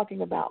got to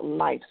talking about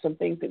life, some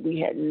things that we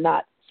had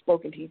not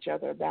spoken to each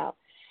other about.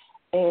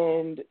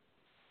 And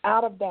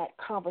out of that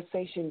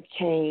conversation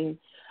came,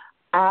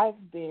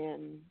 I've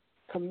been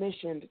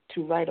commissioned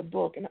to write a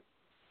book. And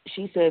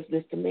she says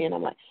this to me, and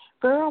I'm like,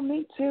 girl,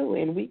 me too.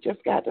 And we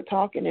just got to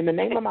talking, and the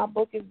name of my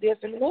book is this,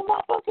 and the name of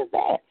my book is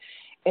that.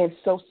 And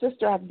so,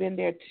 Sister, I've been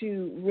there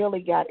too,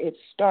 really got it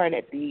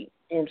started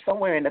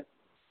somewhere in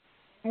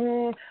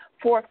the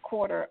fourth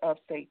quarter of,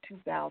 say,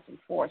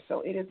 2004.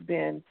 So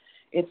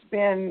it's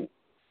been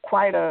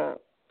quite a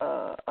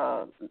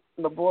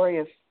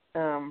laborious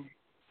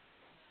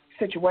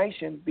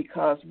situation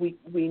because we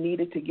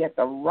needed to get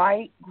the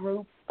right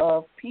group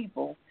of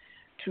people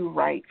to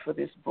write for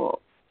this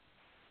book.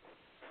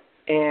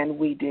 And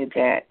we did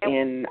that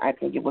in, I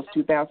think it was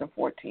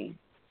 2014.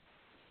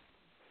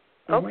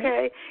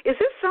 Okay. Is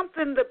this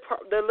something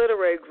the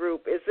literary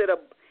group,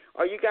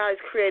 are you guys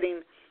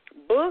creating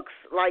books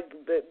like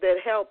that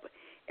help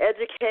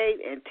educate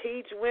and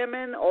teach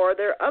women, or are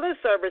there other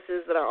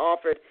services that are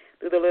offered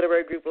through the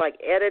literary group like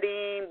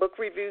editing, book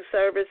review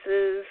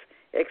services,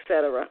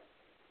 etc.?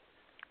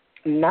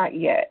 Not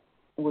yet.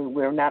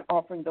 We're not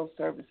offering those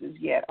services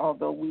yet,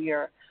 although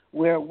we're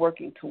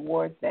working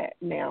towards that.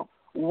 Now,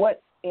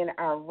 what in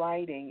our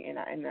writing,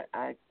 and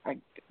I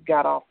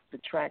got off the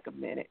track a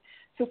minute.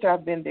 Sister,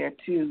 I've been there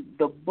too.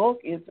 The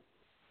book is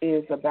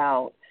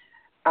about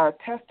our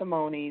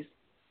testimonies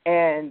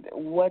and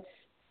what's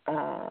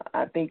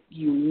I think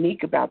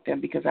unique about them,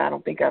 because I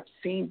don't think I've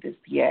seen this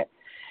yet,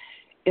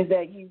 is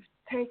that you've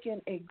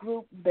taken a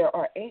group, there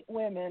are 8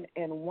 women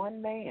and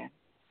 1 man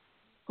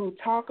who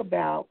talk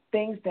about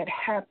things that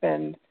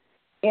happened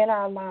in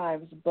our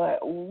lives,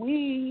 but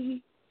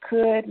we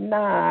could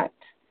not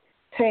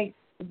take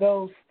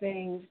those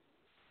things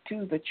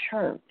to the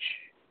church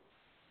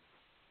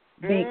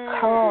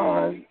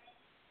because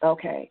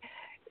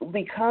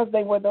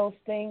they were those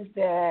things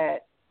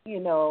that,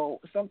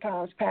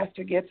 sometimes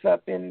pastor gets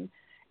up and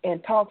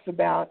talks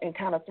about and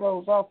kind of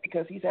throws off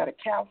because he's at a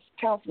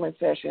counseling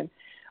session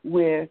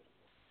with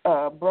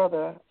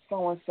brother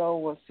so-and-so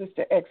or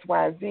sister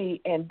XYZ,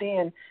 and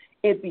then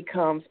it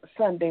becomes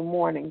Sunday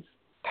morning's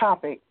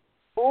topic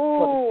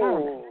for the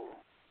sermon.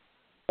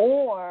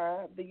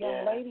 Or the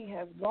young lady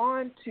has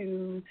gone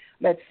to,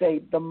 let's say,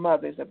 the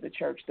mothers of the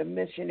church, the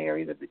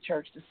missionaries of the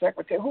church, the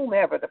secretary,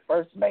 whomever, the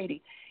first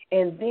lady,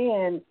 and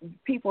then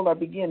people are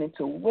beginning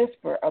to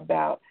whisper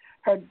about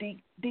her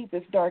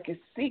deepest, darkest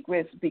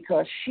secrets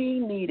because she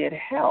needed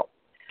help.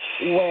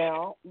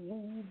 Well,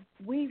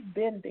 we've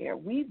been there.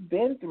 We've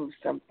been through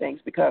some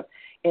things, because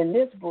in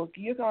this book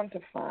you're going to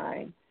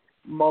find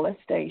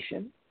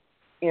molestation,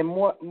 and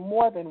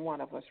more than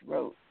one of us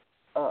wrote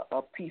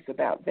a piece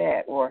about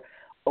that or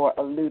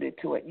alluded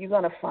to it. You're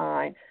going to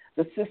find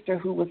the sister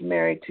who was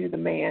married to the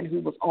man who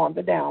was on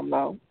the down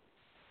low,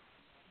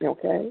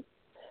 okay?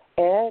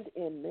 And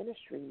in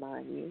ministry,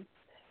 mind you,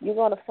 you're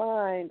going to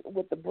find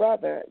with the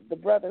brother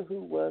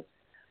who was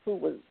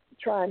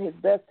trying his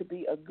best to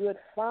be a good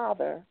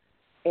father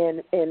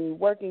and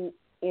working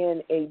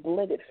in a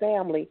blended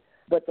family,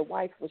 but the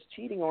wife was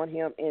cheating on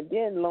him, and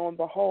then lo and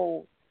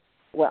behold,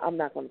 well, I'm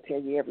not going to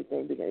tell you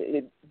everything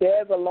because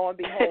there's a lo and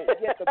behold.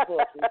 Get the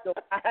book and you'll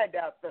find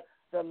out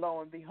the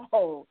lo and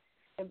behold.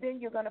 And then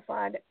you're going to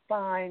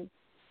find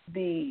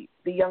the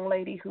young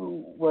lady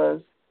who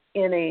was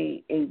in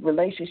a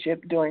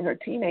relationship during her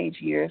teenage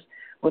years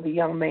with a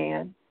young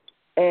man,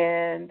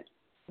 and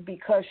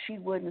because she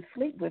wouldn't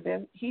sleep with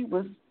him, he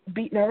was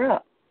beating her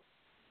up.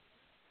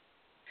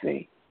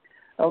 See?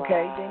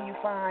 Okay, Wow. then you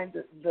find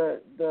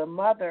the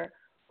mother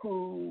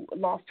who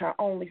lost her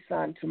only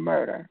son to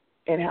murder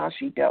and how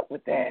she dealt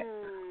with that.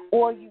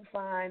 Or you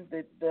find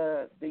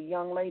the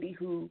young lady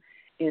who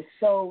is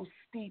so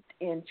steeped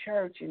in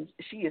church, and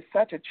she is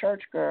such a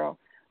church girl,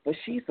 but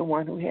she's the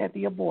one who had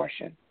the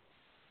abortion.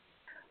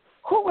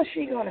 Who was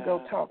she going to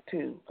go talk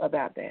to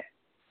about that?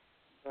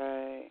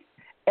 Right.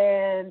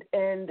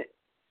 And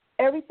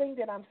everything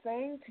that I'm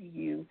saying to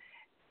you,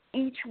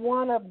 each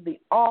one of the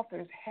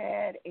authors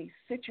had a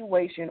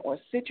situation or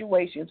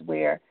situations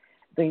where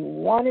they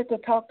wanted to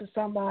talk to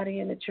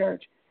somebody in the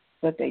church,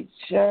 but they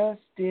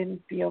just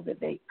didn't feel that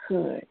they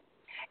could.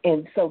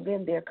 And so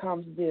then there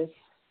comes this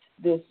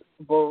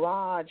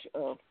barrage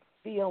of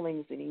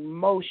feelings and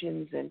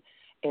emotions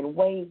and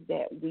ways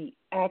that we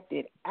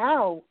acted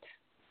out.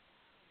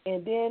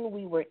 And then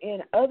we were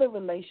in other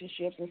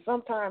relationships, and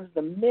sometimes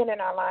the men in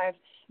our lives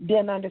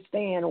didn't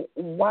understand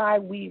why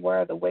we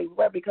were the way we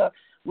were, because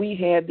we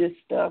had this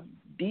stuff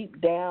deep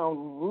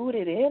down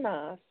rooted in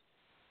us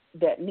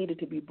that needed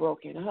to be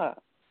broken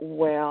up.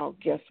 Well,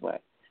 guess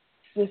what?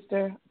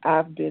 Sister,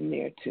 I've been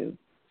there too.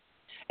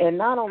 And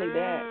not only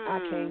that, I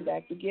came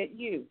back to get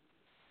you.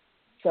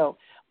 So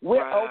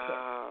we're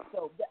open.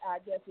 So I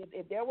guess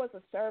if there was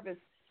a service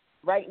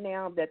right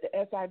now that the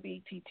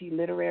SIBTT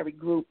Literary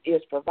Group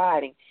is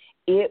providing,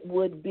 it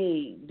would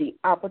be the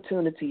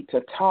opportunity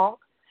to talk,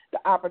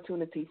 the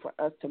opportunity for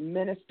us to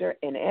minister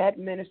and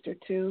administer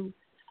to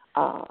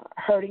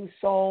hurting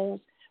souls,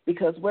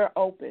 because we're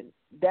open.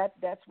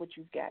 That's what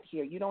you've got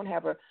here. You don't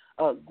have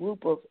a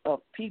group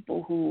of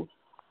people who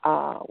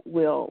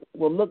will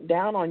look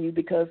down on you,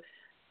 because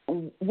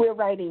we're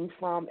writing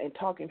from and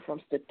talking from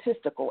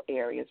statistical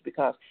areas.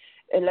 Because,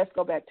 and let's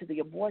go back to the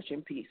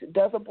abortion piece.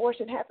 Does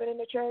abortion happen in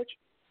the church?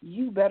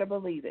 You better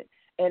believe it.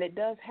 And it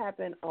does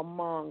happen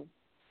among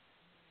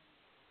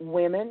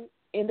women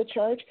in the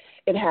church.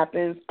 It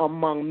happens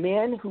among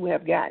men who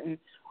have gotten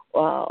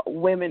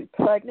women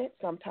pregnant,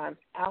 sometimes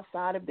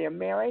outside of their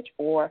marriage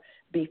or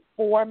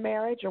before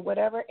marriage or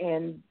whatever,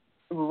 and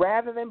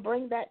rather than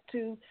bring that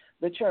to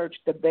the church,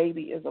 the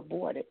baby is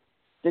aborted.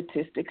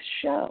 Statistics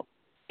show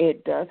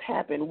it does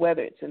happen,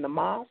 whether it's in the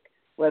mosque,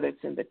 whether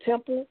it's in the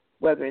temple,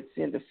 whether it's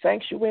in the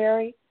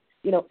sanctuary.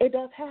 It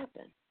does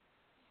happen.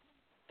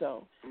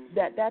 So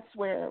that's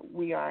where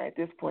we are at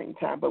this point in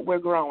time. But we're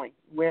growing.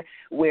 We're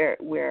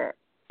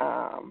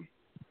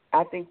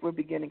I think we're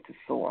beginning to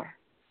soar.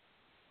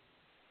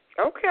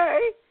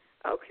 Okay.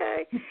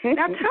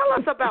 Now tell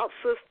us about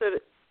Sister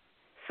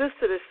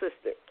to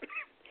Sister.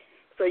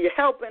 So you're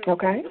helping.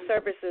 Okay. The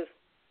services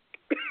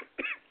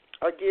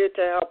are geared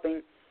to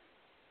helping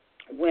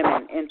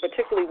women, and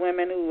particularly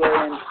women who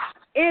are in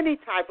any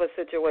type of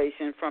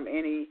situation from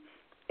any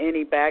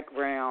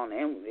background.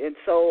 And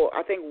so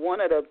I think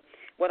what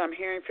I'm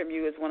hearing from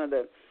you is one of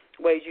the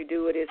ways you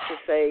do it is to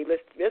say,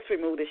 let's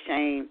remove the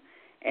shame,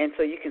 and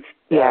so you can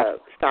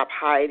stop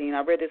hiding.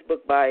 I read this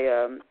book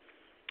by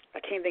I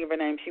can't think of her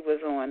name. She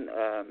was on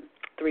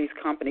Three's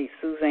Company,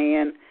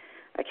 Suzanne.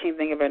 I can't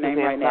think of her name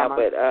right now,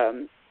 but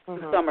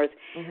Summers.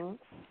 Mm-hmm.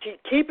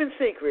 Keeping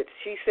secrets.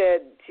 She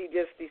said she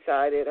just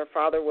decided her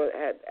father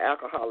had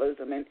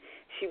alcoholism, and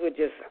she would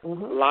just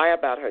lie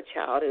about her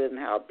childhood and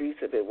how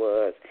abusive it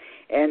was.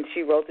 And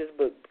she wrote this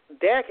book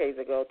decades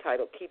ago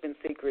titled Keeping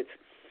Secrets.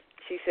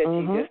 She said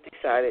she just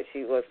decided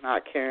she was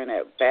not carrying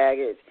that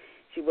baggage.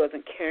 She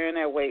wasn't carrying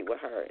that weight with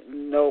her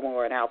no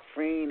more, and how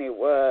freeing it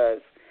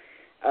was.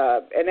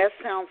 And that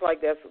sounds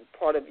like that's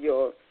part of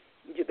the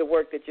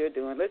work that you're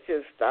doing. Let's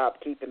just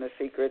stop keeping the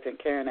secrets and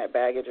carrying that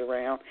baggage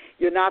around.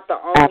 You're not the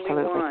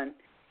only one.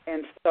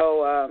 And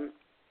so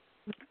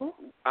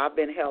I've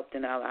been helped,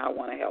 and I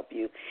want to help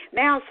you.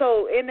 Now,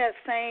 so in that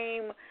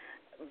same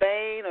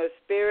vein or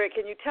spirit,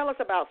 can you tell us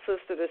about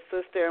Sister to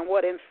Sister and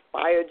what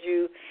inspired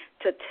you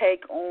to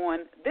take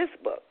on this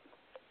book?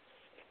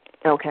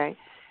 Okay,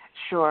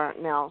 sure.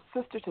 Now,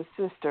 Sister to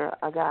Sister,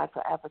 a Guide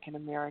for African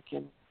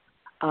American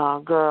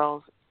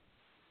Girls,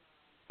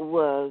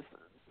 was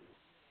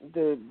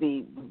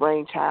the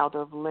brainchild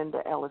of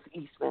Linda Ellis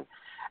Eastman,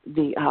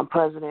 the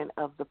president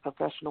of the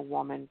Professional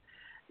Woman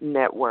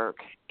Network.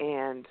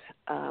 And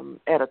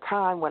at a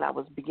time when I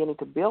was beginning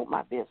to build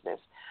my business,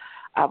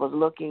 I was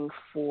looking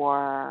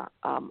for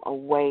a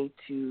way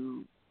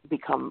to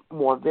become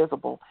more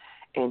visible,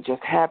 and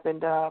just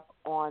happened up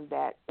on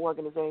that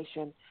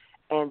organization,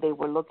 and they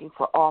were looking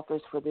for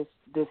authors for this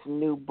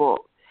new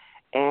book.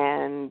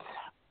 And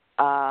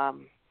I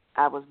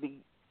was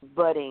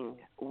budding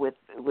with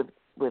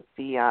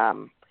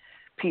the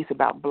piece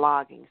about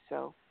blogging.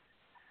 So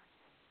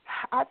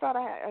I thought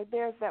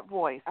there's that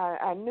voice.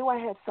 I knew I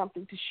had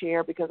something to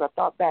share, because I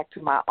thought back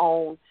to my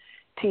own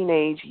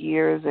teenage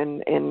years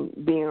and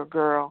being a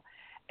girl,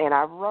 and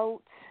I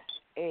wrote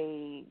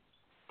a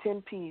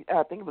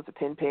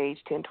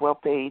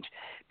 12-page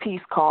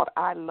piece called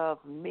I Love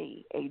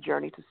Me, A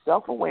Journey to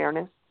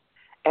Self-Awareness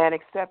and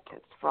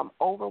Acceptance, from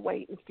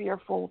Overweight and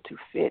Fearful to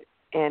Fit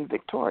and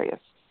Victorious.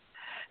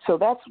 So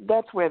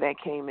that's where that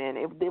came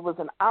in. There was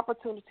an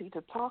opportunity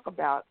to talk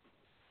about,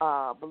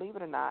 believe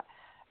it or not,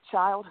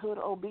 childhood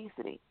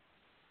obesity.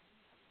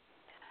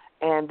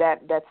 And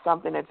that's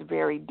something that's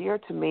very dear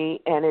to me,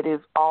 and it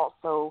is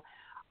also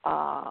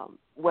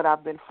what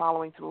I've been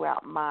following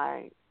throughout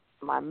my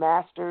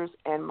master's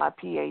and my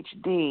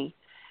PhD,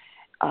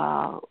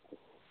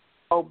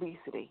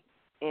 obesity.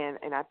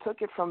 And I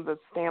took it from the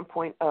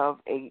standpoint of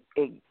a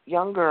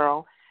young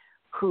girl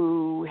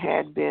who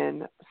had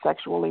been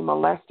sexually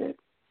molested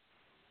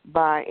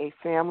by a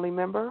family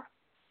member,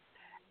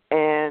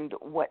 and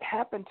what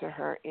happened to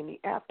her in the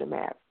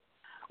aftermath.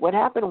 What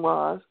happened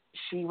was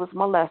she was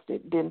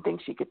molested, didn't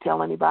think she could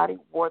tell anybody,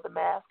 wore the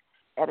mask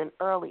at an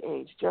early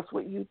age, just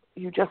what you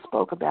just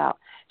spoke about.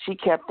 She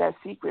kept that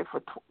secret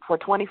for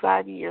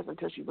 25 years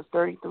until she was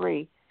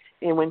 33,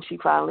 and when she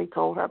finally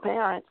told her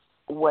parents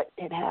what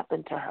had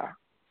happened to her.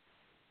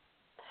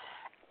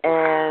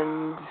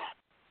 And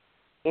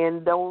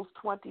in those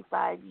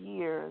 25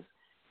 years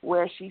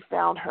where she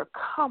found her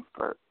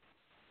comfort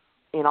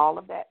in all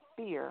of that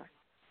fear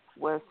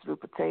was through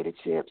potato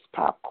chips,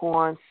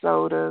 popcorn,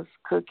 sodas,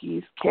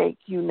 cookies, cake,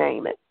 you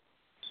name it.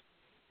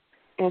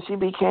 And she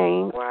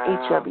became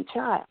a chubby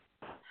child.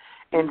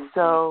 And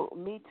so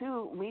Me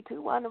Too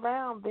wasn't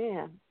around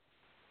then.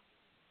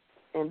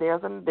 And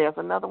there's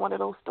another one of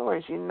those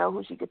stories. You know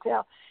who she could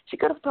tell. She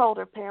could have told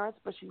her parents,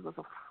 but she was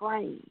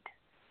afraid.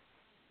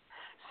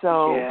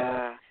 So,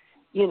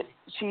 you know,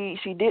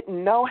 she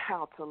didn't know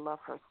how to love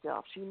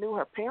herself. She knew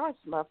her parents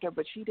loved her,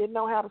 but she didn't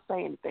know how to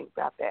say anything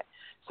about that.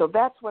 So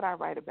that's what I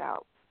write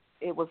about.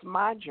 It was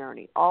my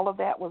journey. All of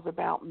that was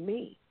about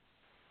me.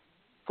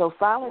 So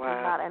silence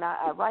is not, and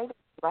I write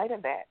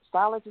in that.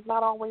 Silence is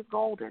not always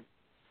golden.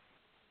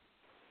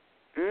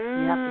 You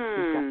have to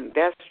speak up.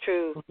 That's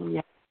true.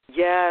 Yeah.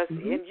 Yes,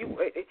 and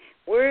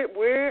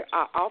where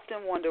I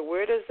often wonder,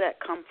 where does that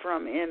come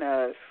from in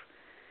us?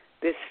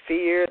 This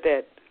fear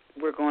that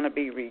we're going to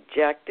be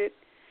rejected,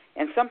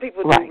 and some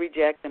people do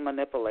reject and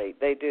manipulate.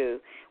 They do.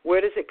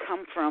 Where does it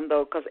come from,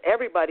 though? Because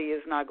everybody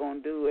is not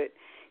going to do it.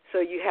 So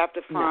you have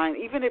to find,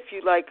 even if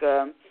you like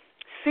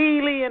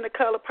Sealy in the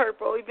color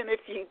purple, even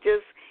if you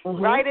just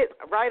write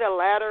a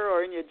letter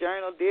or in your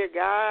journal, dear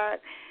God.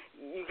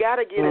 You got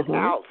to get it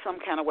out some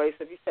kind of way.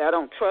 So if you say, I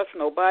don't trust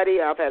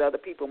nobody, I've had other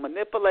people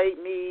manipulate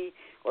me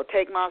or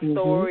take my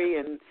story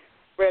and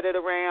spread it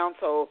around,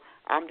 so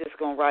I'm just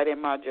going to write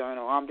in my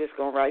journal. I'm just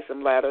going to write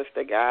some letters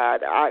to God.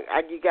 I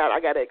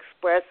got to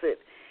express it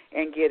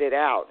and get it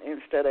out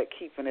instead of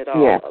keeping it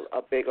all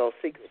a big old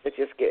secret that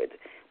just get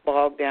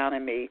bogged down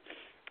in me.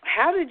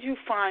 How did you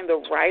find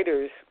the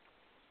writers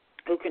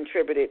who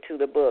contributed to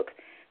the book?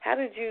 How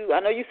did you,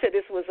 I know you said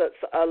this was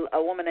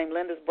a woman named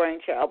Linda's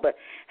brainchild, but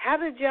how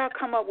did y'all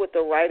come up with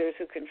the writers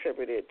who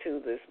contributed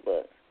to this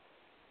book?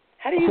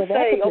 How do you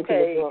say,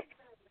 okay? Book,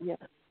 yeah.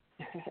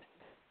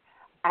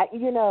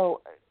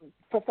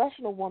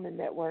 Professional Woman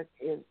Network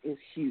is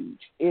huge.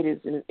 It is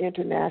an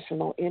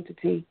international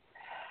entity.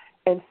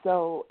 And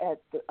so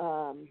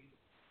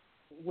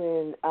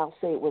when I'll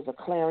say it was a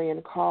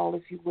clarion call,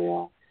 if you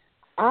will,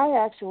 I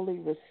actually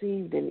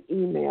received an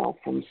email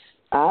from,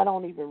 I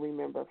don't even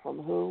remember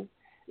from who.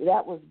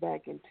 That was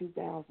back in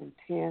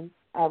 2010.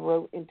 I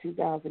wrote in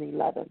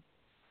 2011.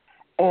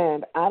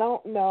 And I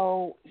don't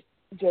know,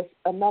 just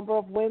a number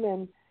of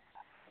women,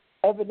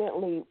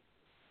 evidently,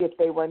 if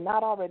they were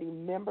not already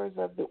members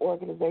of the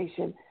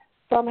organization,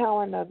 somehow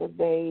or another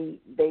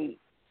they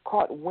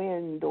caught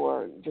wind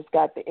or just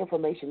got the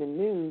information and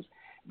news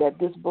that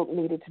this book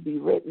needed to be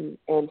written.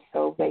 And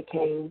so they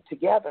came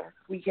together.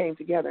 We came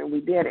together and we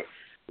did it.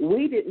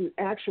 We didn't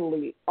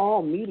actually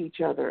all meet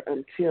each other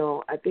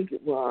until I think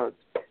it was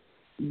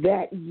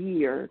that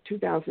year,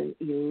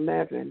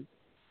 2011,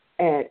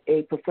 at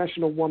a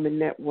Professional Woman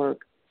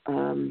Network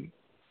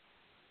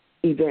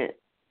event.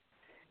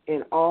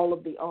 And all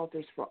of the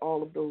authors for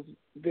all of those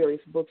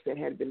various books that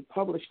had been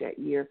published that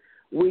year,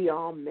 we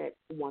all met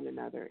one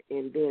another.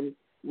 And then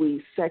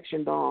we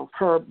sectioned off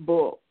her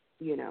book,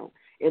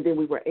 and then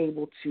we were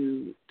able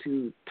to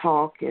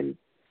talk and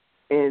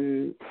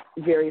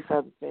various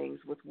other things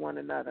with one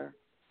another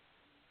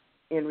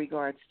in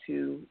regards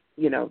to,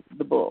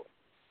 the book.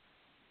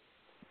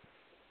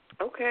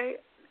 Okay.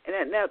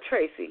 And now,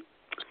 Tracy,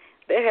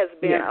 there has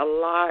been a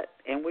lot,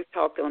 and we've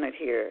talked on it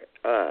here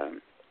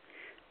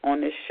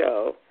on this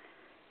show,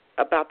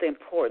 about the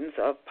importance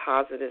of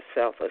positive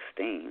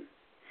self-esteem.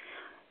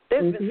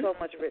 There's been so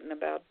much written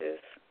about this.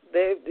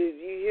 You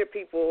hear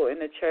people in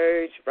the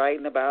church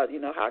writing about,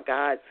 how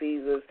God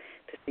sees us,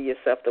 to see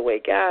yourself the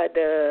way God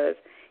does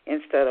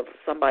instead of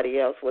somebody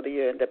else, whether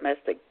you're in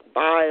domestic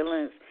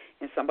violence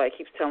and somebody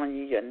keeps telling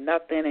you you're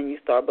nothing and you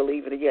start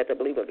believing it. You have to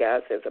believe what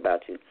God says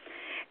about you.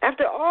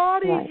 After all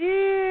these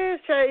years,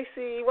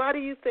 Tracy, why do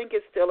you think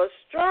it's still a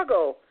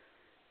struggle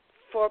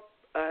for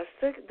us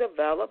to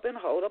develop and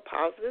hold a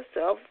positive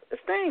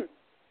self-esteem?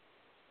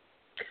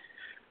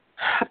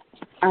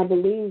 I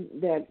believe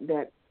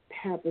that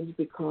happens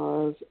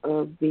because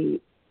of the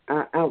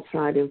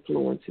outside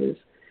influences.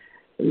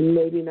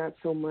 Maybe not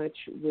so much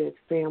with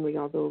family,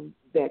 although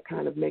that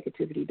kind of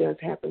negativity does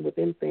happen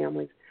within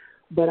families.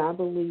 But I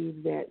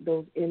believe that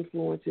those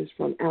influences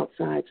from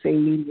outside, say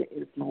media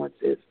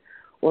influences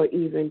or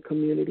even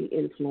community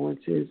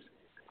influences,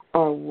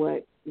 are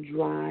what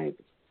drives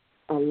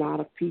a lot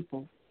of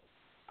people.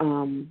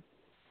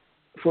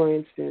 For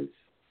instance,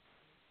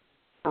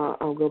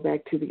 I'll go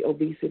back to the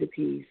obesity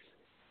piece.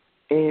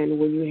 And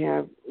when you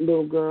have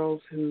little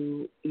girls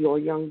or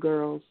young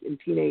girls in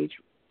teenage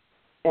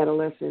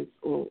adolescence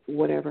or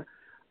whatever,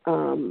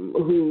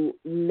 who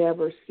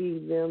never see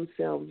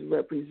themselves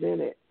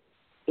represented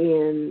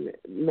in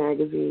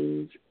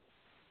magazines,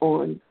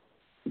 on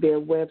their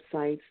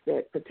websites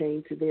that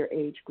pertain to their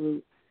age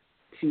group,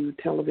 to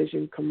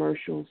television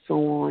commercials,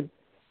 so on,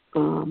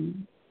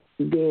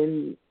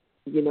 then,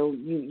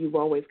 you've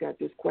always got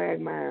this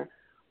quagmire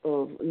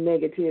of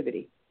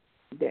negativity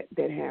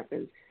that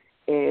happens.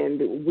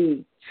 And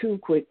we too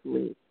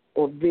quickly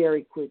or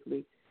very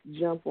quickly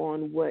jump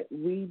on what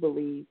we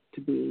believe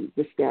to be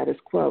the status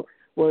quo.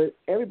 Well,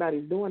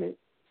 everybody's doing it,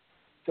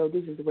 so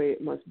this is the way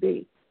it must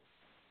be.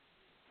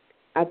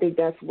 I think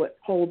that's what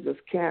holds us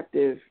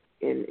captive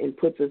and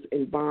puts us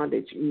in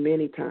bondage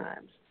many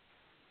times,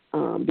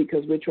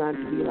 because we're trying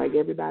to be like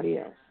everybody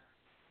else,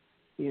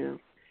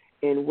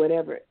 and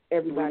whatever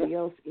everybody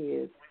else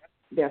is,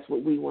 that's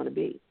what we want to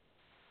be,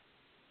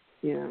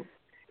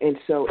 And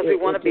so we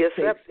want to be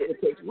accepted.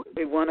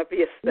 We want to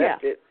be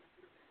accepted.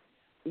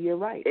 Yeah. You're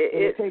right.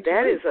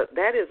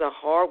 That is a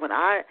hard one.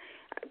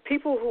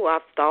 People who I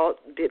thought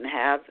didn't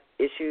have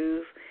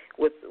issues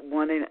with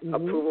wanting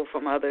approval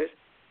from others,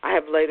 I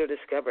have later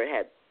discovered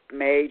had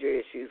major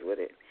issues with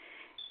it.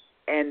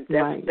 And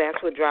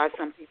that's what drives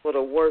some people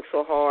to work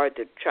so hard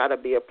to try to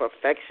be a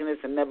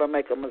perfectionist and never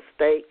make a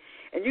mistake.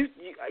 And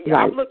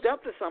I've looked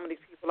up to some of these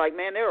people, like,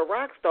 man, they're a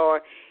rock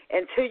star,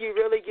 until you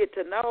really get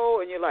to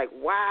know, and you're like,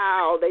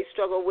 wow, they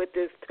struggle with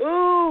this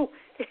too.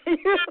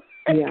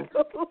 Yeah.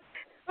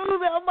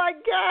 Oh my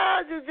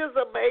gosh, it's just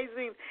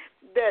amazing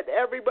that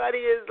everybody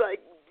is like,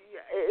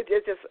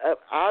 it's just,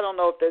 I don't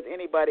know if there's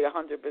anybody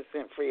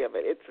 100% free of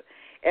it.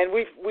 And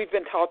we've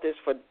been taught this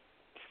for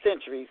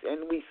centuries,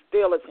 and we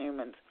still, as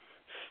humans,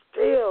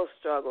 still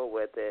struggle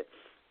with it.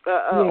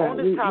 On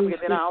this topic,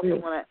 then I also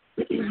want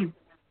to.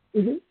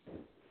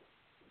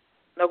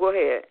 No, go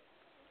ahead.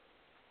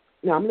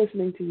 No, I'm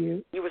listening to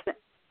you. You were saying.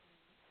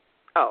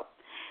 Oh,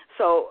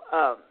 so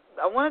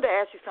I wanted to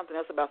ask you something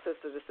else about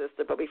Sister to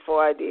Sister, but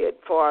before I did,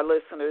 for our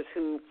listeners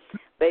who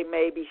they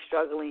may be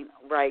struggling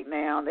right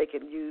now, they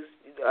can use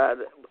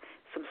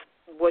some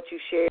what you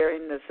share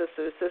in the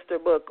Sister to Sister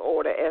book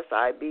or the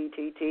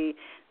SIBTT,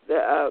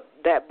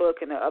 that book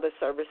and the other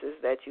services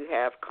that you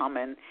have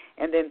coming,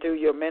 and then through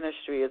your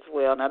ministry as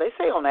well. Now, they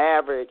say on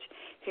average,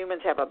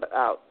 humans have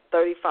about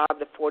 35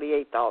 to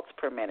 48 thoughts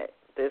per minute.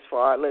 This for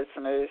our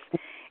listeners,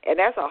 and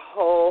that's a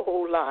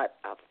whole lot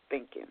of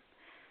thinking.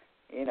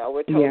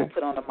 We're told to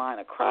put on the mind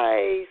of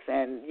Christ,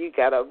 and you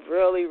got to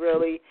really,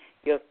 really,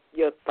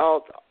 your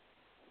thoughts,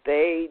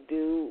 they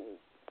do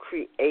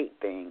create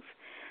things.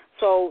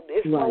 So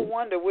it's no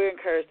wonder we're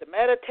encouraged to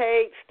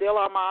meditate, still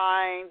our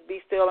mind,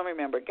 be still and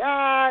remember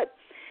God,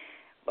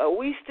 but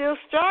we still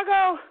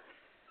struggle.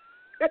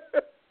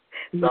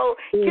 So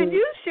can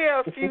you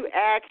share a few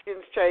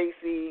actions,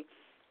 Tracy,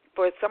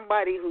 for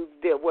somebody who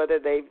did, whether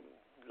they've,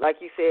 like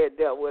you said,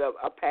 dealt with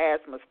a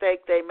past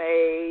mistake they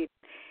made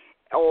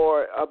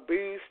or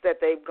abuse that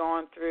they've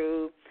gone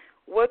through?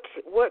 What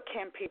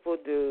can people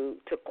do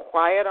to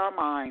quiet our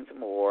minds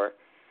more,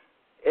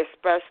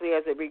 especially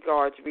as it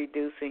regards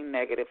reducing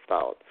negative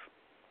thoughts?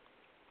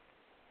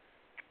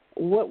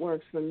 What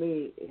works for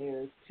me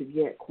is to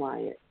get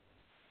quiet.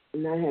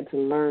 And I had to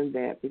learn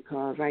that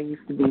because I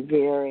used to be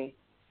very,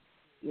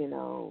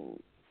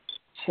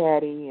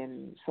 chatty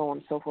and so on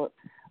and so forth.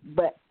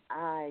 But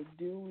I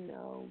do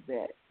know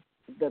that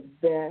the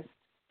best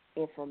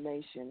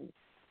information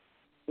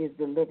is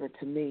delivered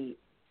to me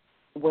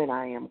when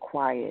I am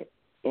quiet,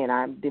 and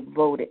I'm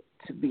devoted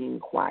to being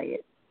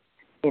quiet,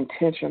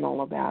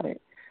 intentional about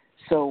it.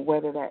 So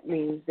whether that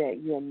means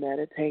that you're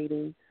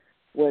meditating,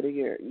 whether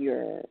you're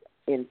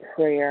in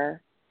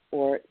prayer,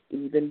 or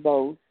even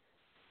both,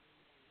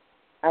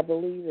 I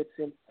believe it's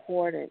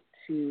important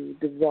to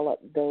develop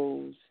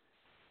those,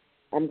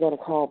 I'm going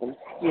to call them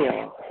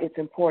skills. It's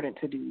important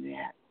to do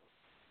that.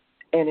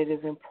 And it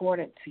is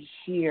important to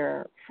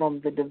hear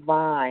from the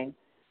divine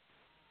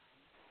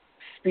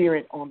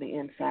spirit on the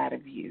inside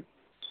of you,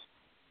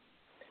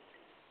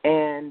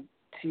 and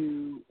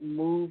to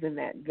move in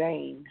that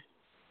vein,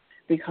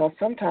 because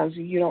sometimes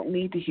you don't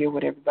need to hear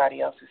what everybody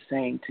else is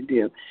saying to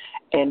do.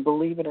 And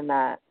believe it or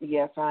not,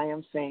 yes, I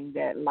am saying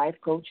that life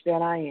coach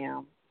that I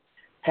am,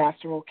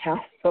 pastoral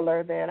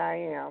counselor that I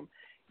am,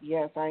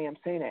 yes, I am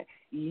saying that.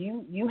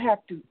 You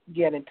have to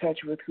get in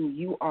touch with who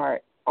you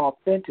are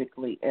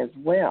authentically as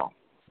well.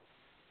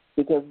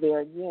 Because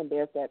there again,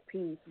 there's that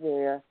piece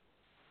where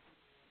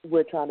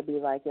we're trying to be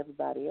like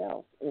everybody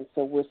else, and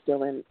so we're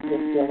still in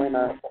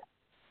a,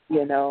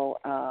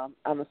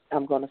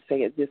 I'm going to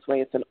say it this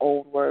way. It's an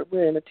old word.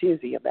 We're in a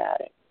tizzy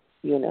about it,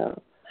 and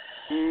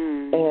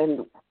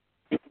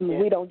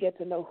we don't get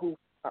to know who we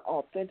are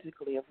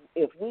authentically.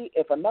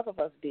 If enough of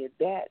us did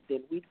that,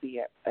 then we'd be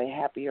a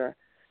happier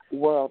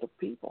world of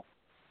people.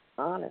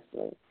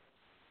 Honestly,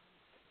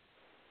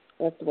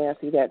 that's the way I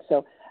see that.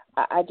 So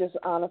I just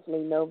honestly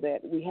know that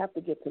we have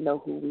to get to know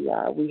who we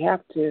are. We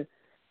have to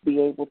be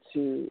able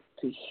to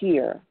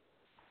hear,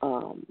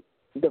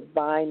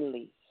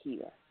 divinely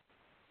hear,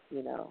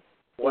 you know.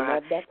 Wow.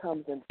 And that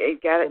comes in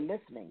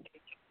listening.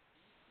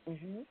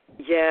 Mm-hmm.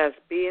 Yes,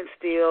 being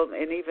still,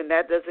 and even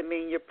that doesn't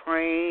mean you're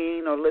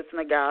praying or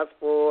listening to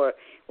gospel or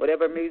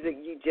whatever music.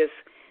 You just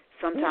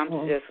sometimes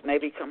just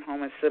maybe come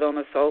home and sit on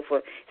the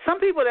sofa. Some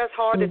people that's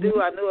hard to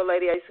do. I knew a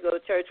lady I used to go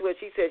to church with.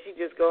 She said she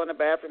just go in the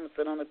bathroom and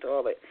sit on the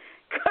toilet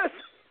because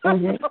that's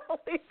the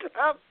only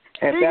time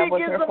she can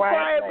get some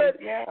quiet. But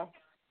yeah,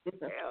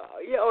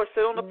 or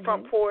sit on the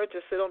front porch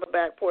or sit on the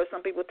back porch.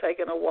 Some people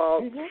taking a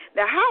walk.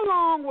 Now, how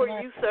long were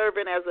you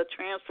serving as a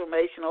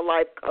transformational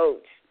life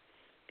coach?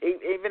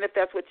 Even if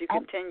that's what you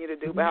continue to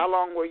do, but how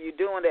long were you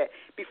doing that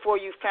before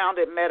you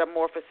founded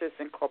Metamorphosis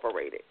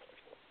Incorporated?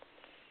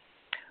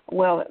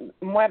 Well,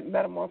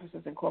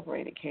 Metamorphosis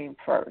Incorporated came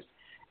first.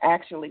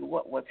 Actually,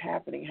 what was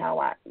happening, how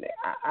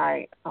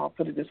I'll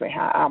put it this way,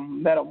 how I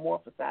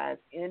metamorphosized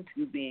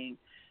into being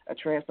a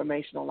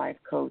transformational life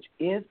coach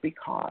is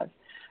because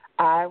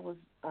I was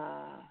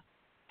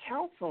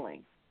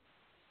counseling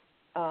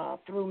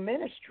through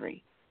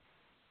ministry.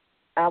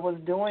 I was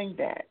doing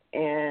that,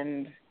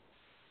 and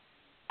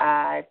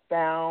I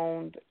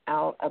found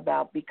out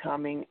about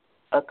becoming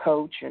a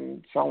coach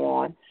and so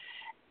on,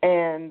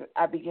 and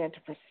I began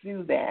to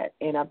pursue that,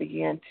 and I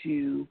began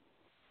to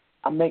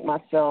make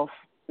myself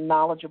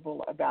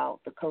knowledgeable about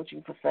the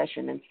coaching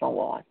profession and so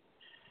on.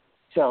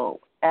 So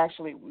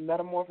actually,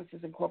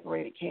 Metamorphosis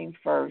Incorporated came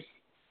first,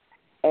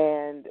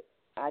 and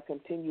I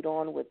continued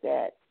on with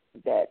that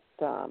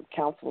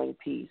counseling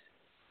piece,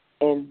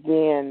 and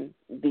then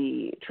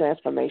the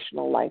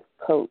transformational life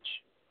coach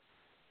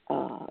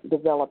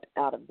developed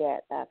out of that,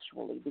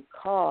 actually,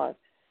 because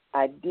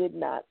I did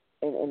not,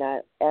 and I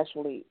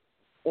actually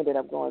ended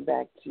up going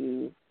back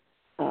to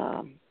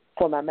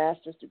for my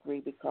master's degree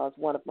because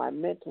one of my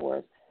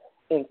mentors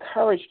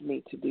encouraged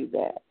me to do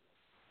that.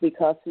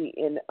 Because, see,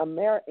 in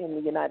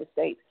the United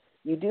States,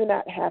 you do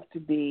not have to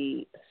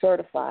be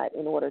certified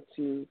in order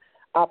to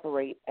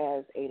operate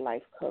as a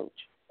life coach.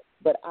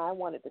 But I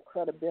wanted the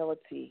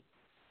credibility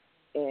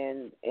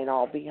and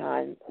all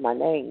behind my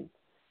name.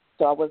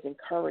 So I was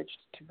encouraged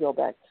to go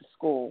back to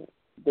school,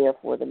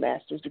 therefore the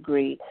master's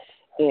degree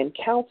in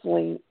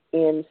counseling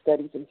in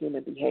studies in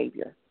human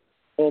behavior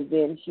and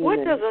then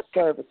human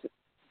services.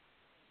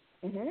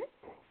 I'm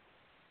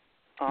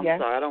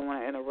sorry, I don't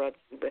want to interrupt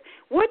you, but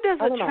what does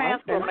a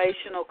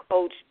transformational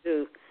coach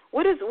do?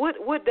 What does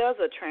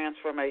a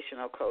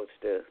transformational coach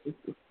do?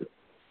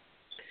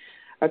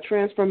 A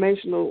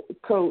transformational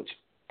coach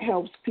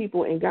helps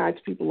people and guides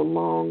people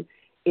along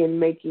in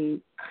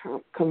making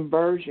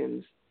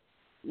conversions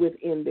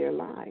within their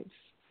lives.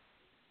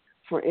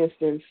 For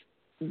instance,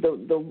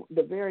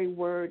 the very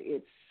word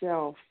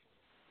itself,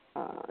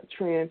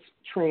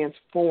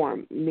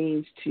 transform,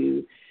 means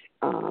to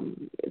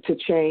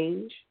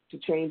change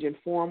in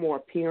form or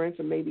appearance,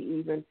 or maybe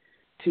even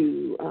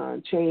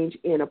to change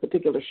in a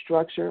particular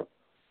structure,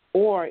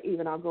 or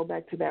even I'll go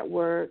back to that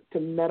word, to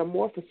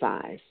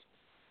metamorphosize.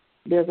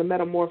 There's a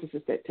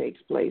metamorphosis that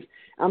takes place.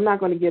 I'm not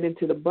going to get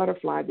into the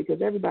butterfly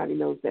because everybody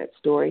knows that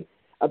story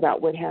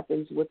about what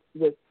happens with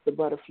the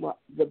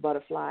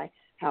butterfly,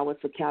 how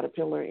it's a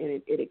caterpillar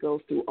and it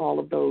goes through all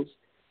of those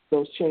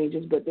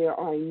changes. But there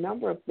are a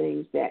number of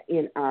things that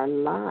in our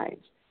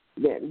lives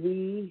that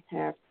we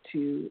have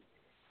to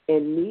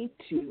and need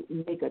to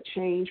make a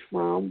change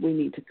from. We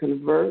need to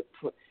convert,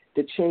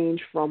 to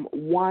change from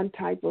one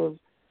type of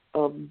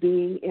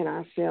being in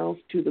ourselves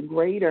to the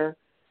greater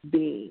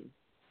being.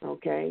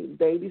 Okay?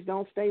 Babies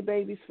don't stay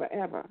babies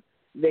forever.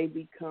 They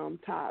become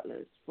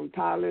toddlers. From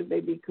toddlers, they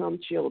become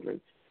children.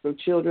 From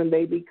children,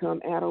 they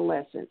become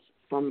adolescents.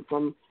 From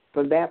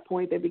that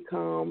point, they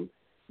become,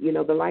 the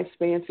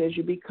lifespan says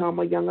you become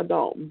a young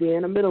adult,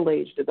 then a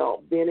middle-aged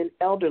adult, then an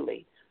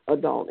elderly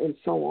adult, and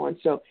so on.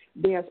 So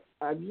there's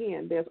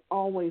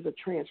always a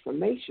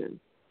transformation,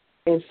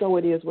 and so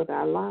it is with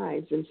our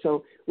lives. And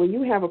so when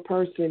you have a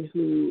person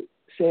who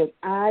says,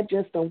 I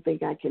just don't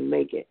think I can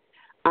make it,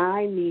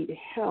 I need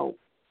help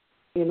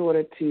in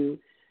order to,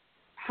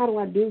 how do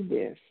I do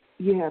this?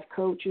 You have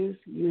coaches,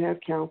 you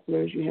have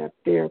counselors, you have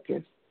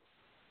therapists.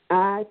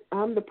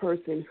 I'm the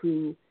person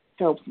who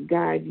helps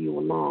guide you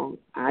along.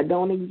 I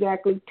don't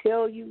exactly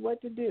tell you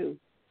what to do,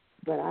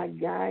 but I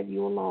guide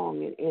you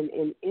along.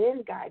 And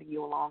in guiding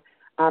you along,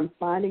 I'm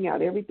finding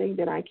out everything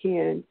that I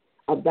can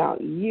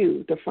about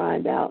you to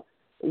find out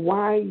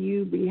why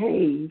you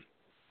behave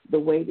the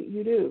way that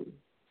you do.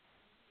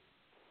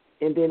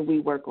 And then we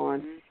work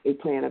on a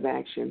plan of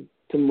action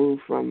to move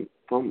from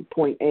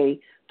point A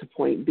to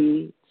point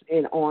B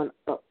and on,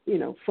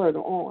 further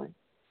on.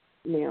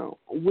 Now,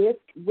 with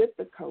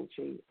the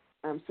coaching,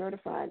 I'm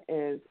certified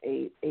as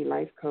a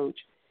life coach,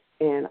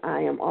 and I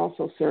am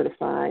also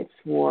certified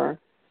for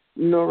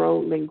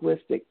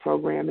neuro-linguistic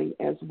programming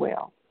as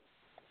well.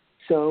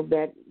 So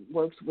that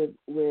works with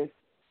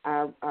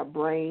our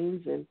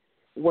brains and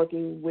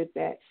working with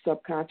that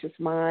subconscious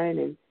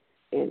mind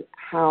and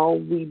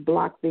how we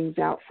block things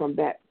out from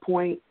that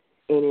point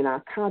And in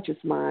our conscious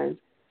minds,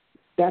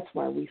 that's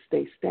why we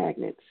stay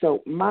stagnant.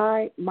 So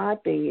my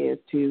thing is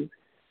to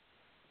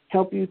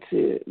help you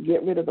to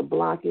get rid of the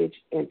blockage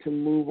and to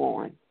move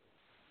on.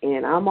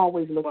 And I'm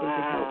always looking to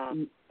help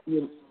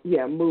you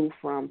move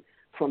from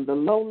the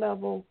low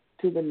level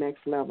to the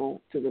next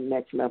level to the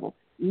next level.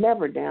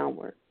 Never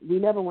downward. We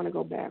never want to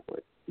go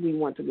backward. We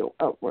want to go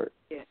upward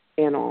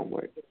and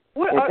onward.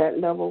 That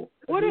level.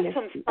 What are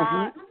some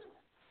signs?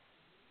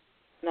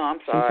 No, I'm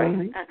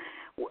sorry.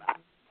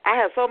 I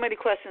have so many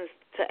questions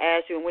to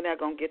ask you, and we're not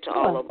going to get to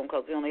all of them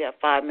because we only have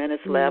 5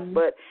 minutes left.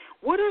 But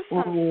what are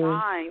some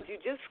signs? You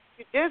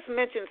just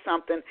mentioned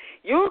something.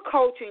 You're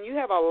coaching. You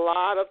have a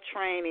lot of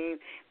training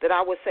that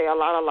I would say a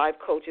lot of life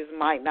coaches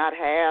might not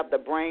have, the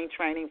brain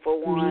training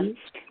for one.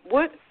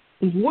 What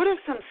are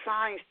some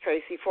signs,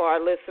 Tracy, for our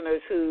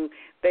listeners who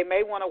they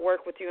may want to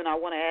work with you, and I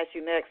want to ask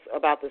you next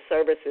about the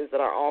services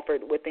that are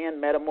offered within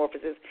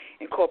Metamorphosis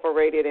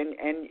Incorporated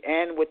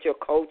and with your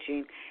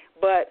coaching.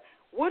 But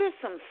what are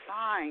some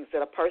signs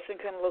that a person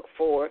can look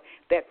for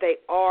that they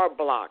are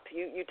blocked?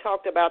 You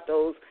talked about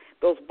those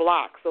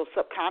blocks, those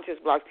subconscious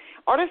blocks.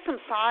 Are there some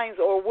signs,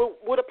 or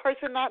would a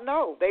person not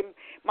know? They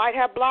might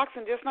have blocks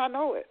and just not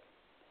know it.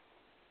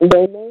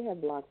 They may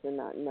have blocks and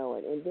not know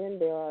it. And then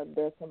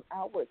there's some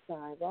outward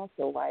signs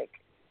also, like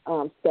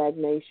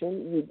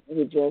stagnation.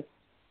 You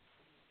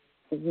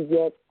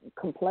get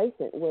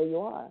complacent where you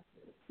are,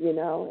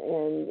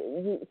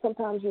 and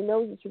sometimes you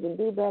know that you can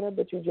do better,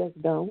 but you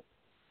just don't.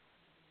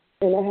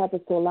 And that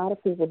happens to a lot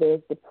of people.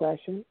 There's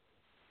depression.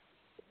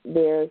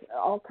 There's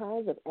all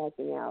kinds of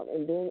acting out.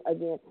 And then,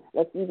 again,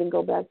 let's even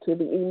go back to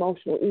the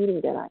emotional eating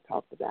that I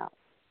talked about.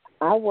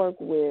 I work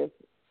with,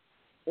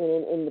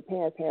 and in the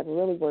past have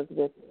really worked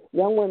with,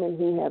 young women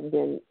who have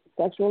been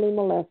sexually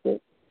molested,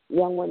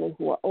 young women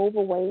who are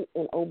overweight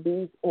and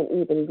obese, and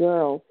even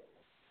girls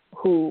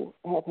who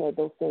have had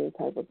those same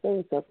type of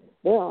things. So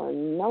there are a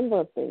number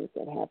of things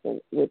that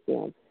happen with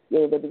them.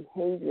 The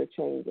behavior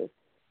changes,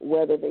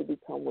 whether they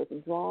become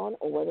withdrawn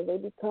or whether they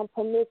become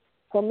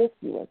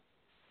promiscuous.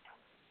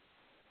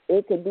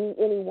 It could be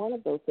any one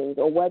of those things,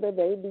 or whether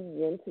they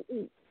begin to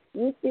eat.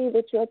 You see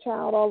that your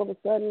child all of a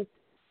sudden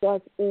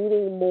starts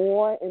eating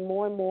more and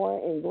more and more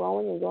and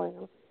growing and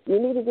growing. You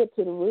need to get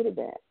to the root of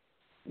that.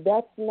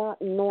 That's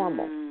not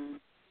normal.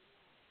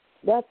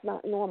 That's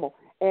not normal.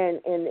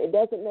 And it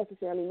doesn't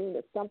necessarily mean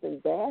that something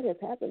bad has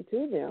happened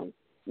to them.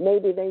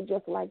 Maybe they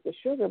just like the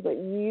sugar, but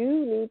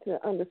you need to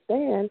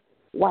understand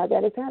why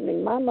that is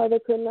happening. My mother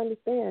couldn't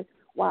understand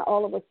why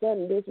all of a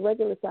sudden this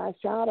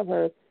regular-sized child of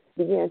hers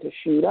began to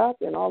shoot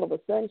up, and all of a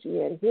sudden she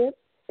had hips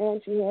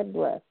and she had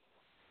breasts.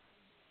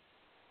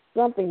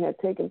 Something had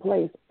taken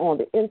place on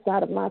the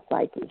inside of my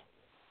psyche.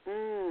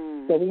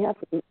 So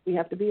we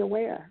have to be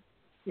aware.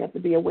 You have to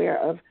be aware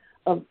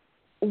of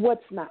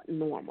what's not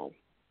normal.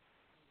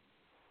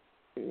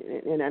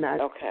 And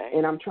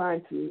I'm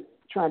trying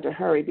to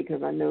hurry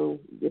because I know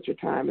that your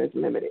time is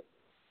limited.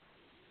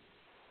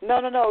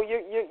 No,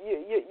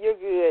 you're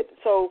good.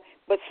 So,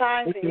 but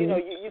signs that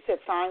you said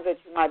signs that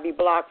you might be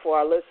blocked for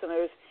our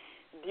listeners.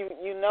 You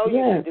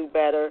can do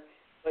better,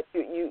 but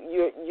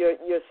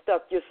you're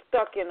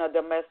stuck in a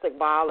domestic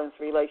violence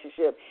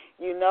relationship.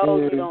 You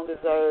don't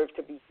deserve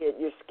to be hit.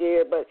 You're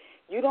scared, but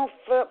you don't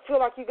feel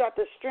like you got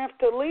the strength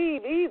to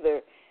leave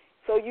either.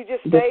 So you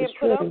just stay and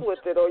put up with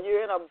it, or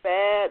you're in a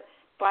bad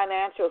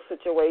financial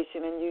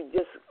situation and you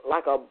just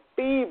like a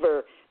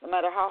beaver. No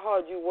matter how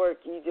hard you work,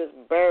 you just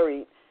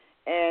buried.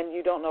 And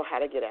you don't know how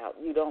to get out.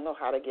 You don't know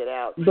how to get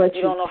out. But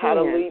you don't know how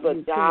to leave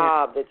a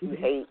job that you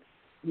hate.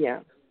 Yeah.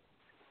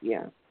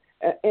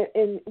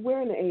 And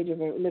we're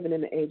living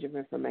in the age of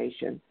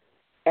information.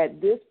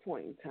 At this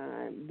point in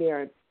time, there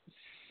are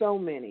so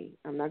many,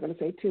 I'm not going to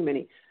say too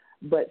many,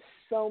 but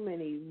so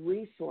many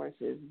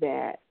resources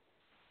that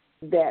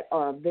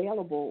are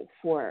available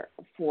for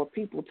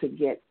people to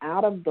get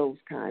out of those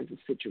kinds of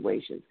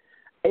situations.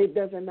 It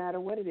doesn't matter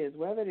what it is,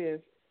 whether it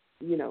is,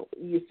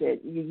 you said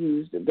you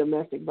used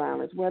domestic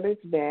violence, whether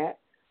it's that,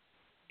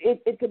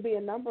 it could be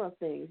a number of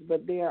things,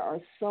 but there are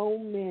so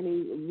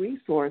many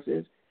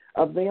resources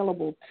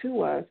available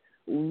to us.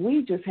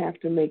 We just have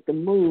to make the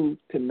move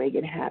to make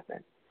it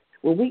happen.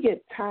 When we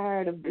get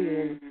tired of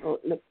being, or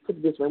let's put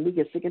it this way, when we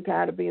get sick and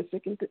tired of being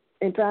sick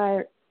and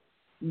tired,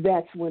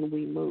 that's when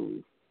we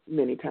move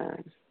many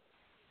times.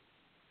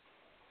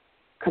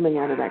 Coming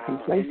out of that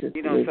complacency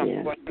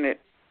again.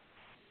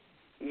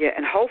 Yeah,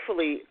 and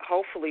hopefully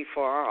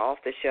for our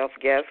off-the-shelf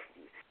guests,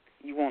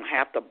 you won't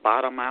have to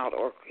bottom out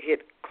or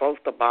hit close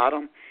to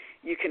bottom.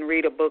 You can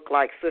read a book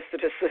like Sister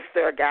to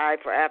Sister, a guide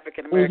for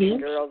African-American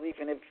girls,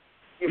 even if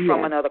you're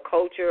from another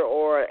culture,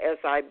 or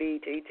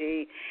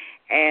SIBTT,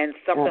 and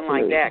something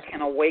like that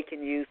can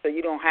awaken you. So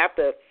you don't have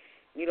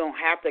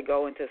to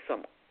go into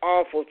some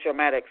awful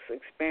traumatic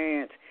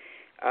experience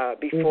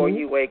before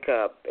you wake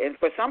up. And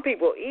for some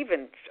people,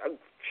 even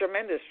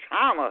tremendous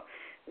trauma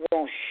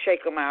won't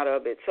shake them out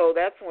of it. So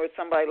that's where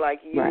somebody like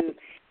you,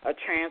 a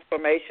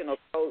transformational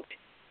coach,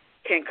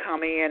 can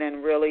come in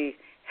and really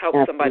help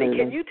somebody.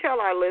 Can you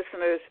tell our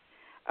listeners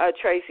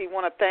Tracy.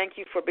 Want to thank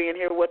you for being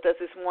here with us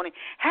this morning.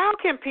 How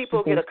can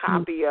people get a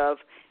copy of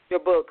your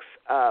books?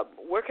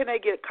 Where can they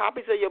get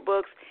copies of your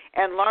books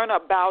and learn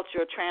about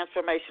your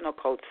transformational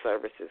coach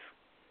services?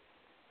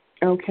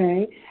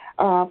 Okay.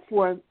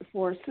 For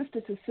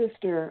Sister to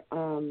Sister,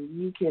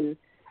 you can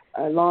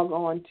log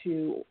on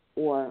to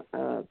or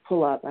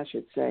pull up, I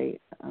should say,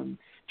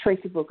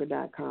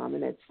 TracyBooker.com,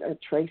 and it's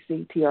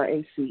Tracy,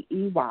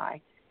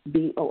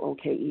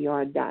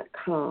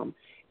 TracyBooker.com,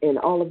 and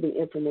all of the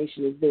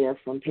information is there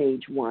from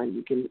page 1.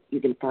 You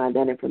can find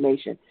that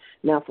information.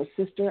 Now, for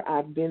Sister,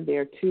 I've been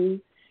there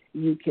too.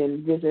 You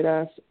can visit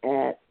us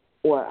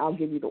or I'll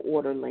give you the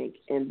order link,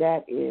 and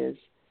that is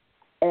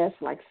S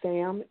like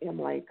Sam, M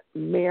like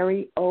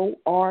Mary,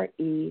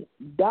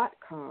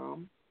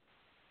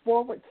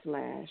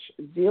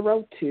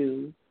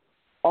 ORE.com/02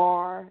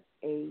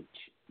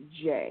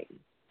 RHJ.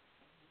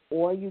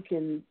 Or you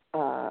can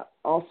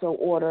also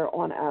order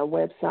on our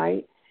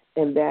website,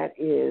 and that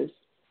is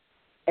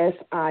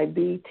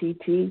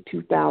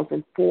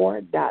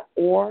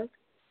SIBTT2004.org.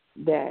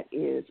 That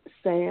is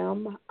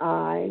Sam,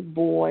 I,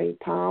 Boy,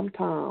 Tom,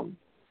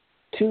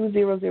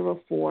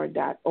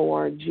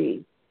 2004.org.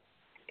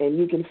 And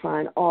you can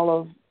find all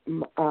of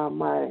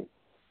my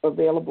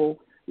available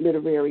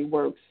literary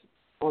works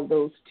on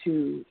those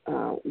two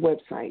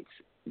websites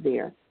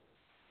there.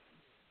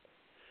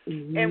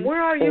 Mm-hmm. And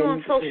where are you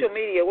on social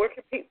media? Where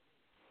can people?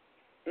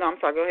 No, I'm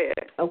sorry. Go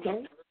ahead.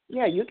 Okay.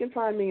 Yeah, you can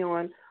find me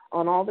on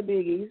all the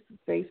biggies: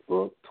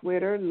 Facebook,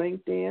 Twitter,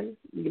 LinkedIn.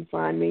 You can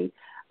find me.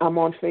 I'm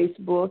on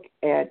Facebook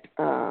at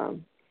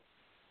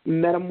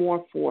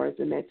Metamorphose,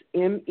 and that's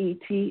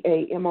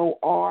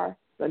METAMOR,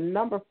 the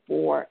number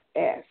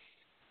 4S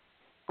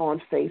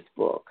on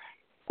Facebook,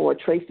 or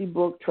Tracy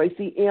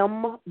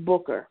M.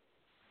 Booker.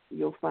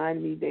 You'll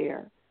find me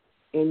there.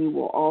 And you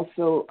will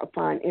also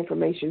find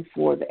information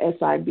for the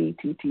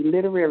SIBTT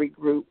Literary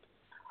Group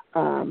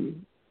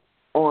on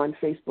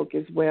Facebook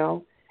as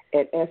well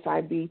at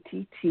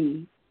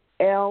SIBTT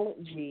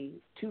LG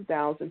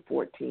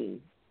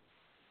 2014.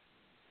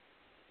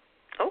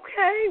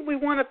 Okay, we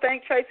want to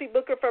thank Tracy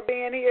Booker for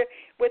being here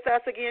with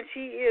us again.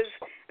 She is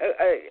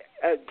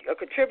a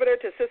contributor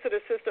to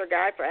Sister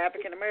Guide for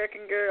African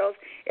American Girls,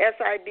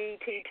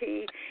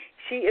 SIBTT.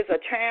 She is a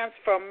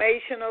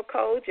transformational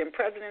coach and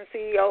president and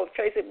CEO of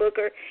Tracy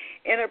Booker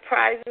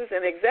Enterprises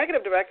and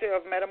executive director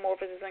of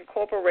Metamorphosis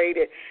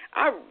Incorporated.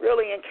 I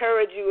really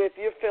encourage you, if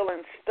you're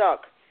feeling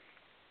stuck,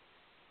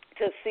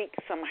 to seek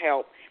some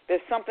help.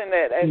 There's something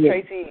that, as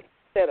Tracy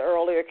said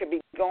earlier, could be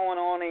going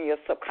on in your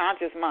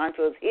subconscious mind,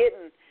 so it's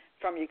hidden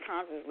from you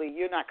consciously.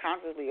 You're not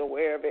consciously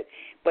aware of it,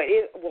 but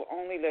it will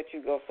only let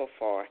you go so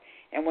far.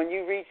 And when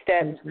you reach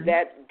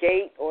that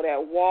gate or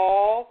that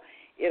wall,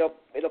 it'll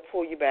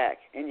pull you back,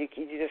 and you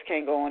just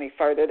can't go any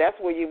further. That's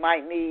where you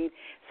might need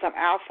some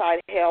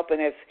outside help.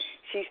 And as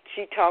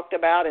she talked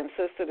about, in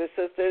Sister to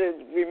Sister,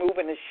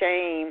 removing the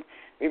shame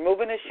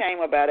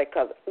about it,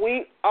 because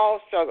we all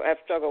have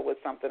struggled with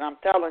something, I'm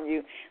telling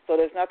you. So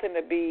there's nothing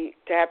to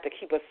have to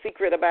keep a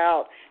secret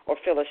about or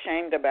feel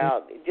ashamed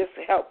about. Just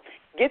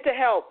get the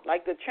help,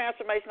 like the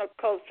transformational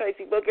coach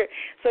Tracy Booker,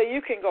 so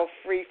you can go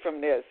free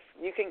from this.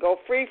 You can go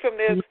free from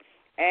this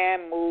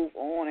and move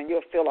on, and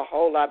you'll feel a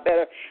whole lot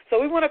better. So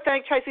we want to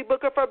thank Tracy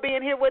Booker for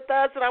being here with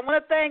us, and I want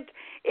to thank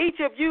each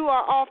of you,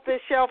 our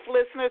off-the-shelf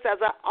listeners.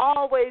 As I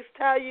always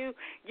tell you,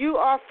 you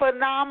are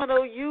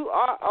phenomenal. You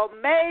are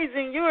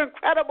amazing. You're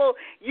incredible.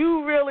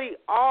 You really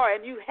are,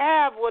 and you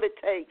have what it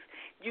takes.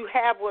 You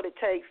have what it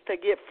takes to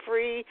get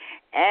free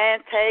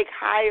and take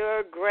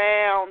higher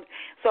ground.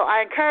 So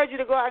I encourage you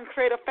to go out and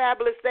create a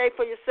fabulous day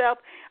for yourself.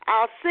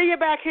 I'll see you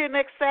back here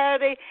next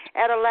Saturday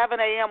at 11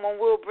 a.m. when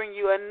we'll bring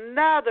you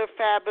another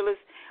fabulous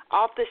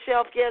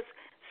off-the-shelf guest.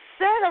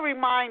 Set a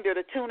reminder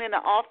to tune in to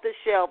Off the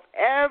Shelf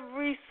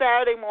every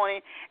Saturday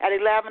morning at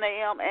 11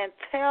 a.m. and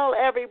tell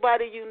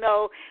everybody you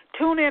know.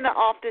 Tune in to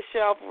Off the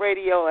Shelf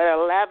Radio at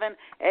 11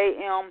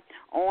 a.m.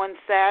 on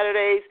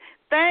Saturdays.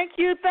 Thank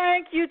you,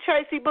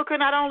 Tracy Booker,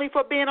 not only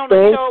for being on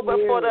the show, but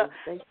for the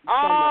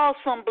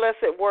awesome,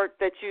 blessed work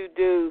that you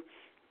do.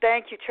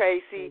 Thank you,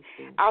 Tracy.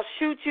 I'll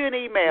shoot you an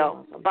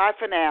email. Awesome. Bye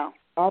for now.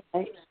 All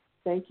right.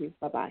 Thank you.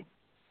 Bye-bye.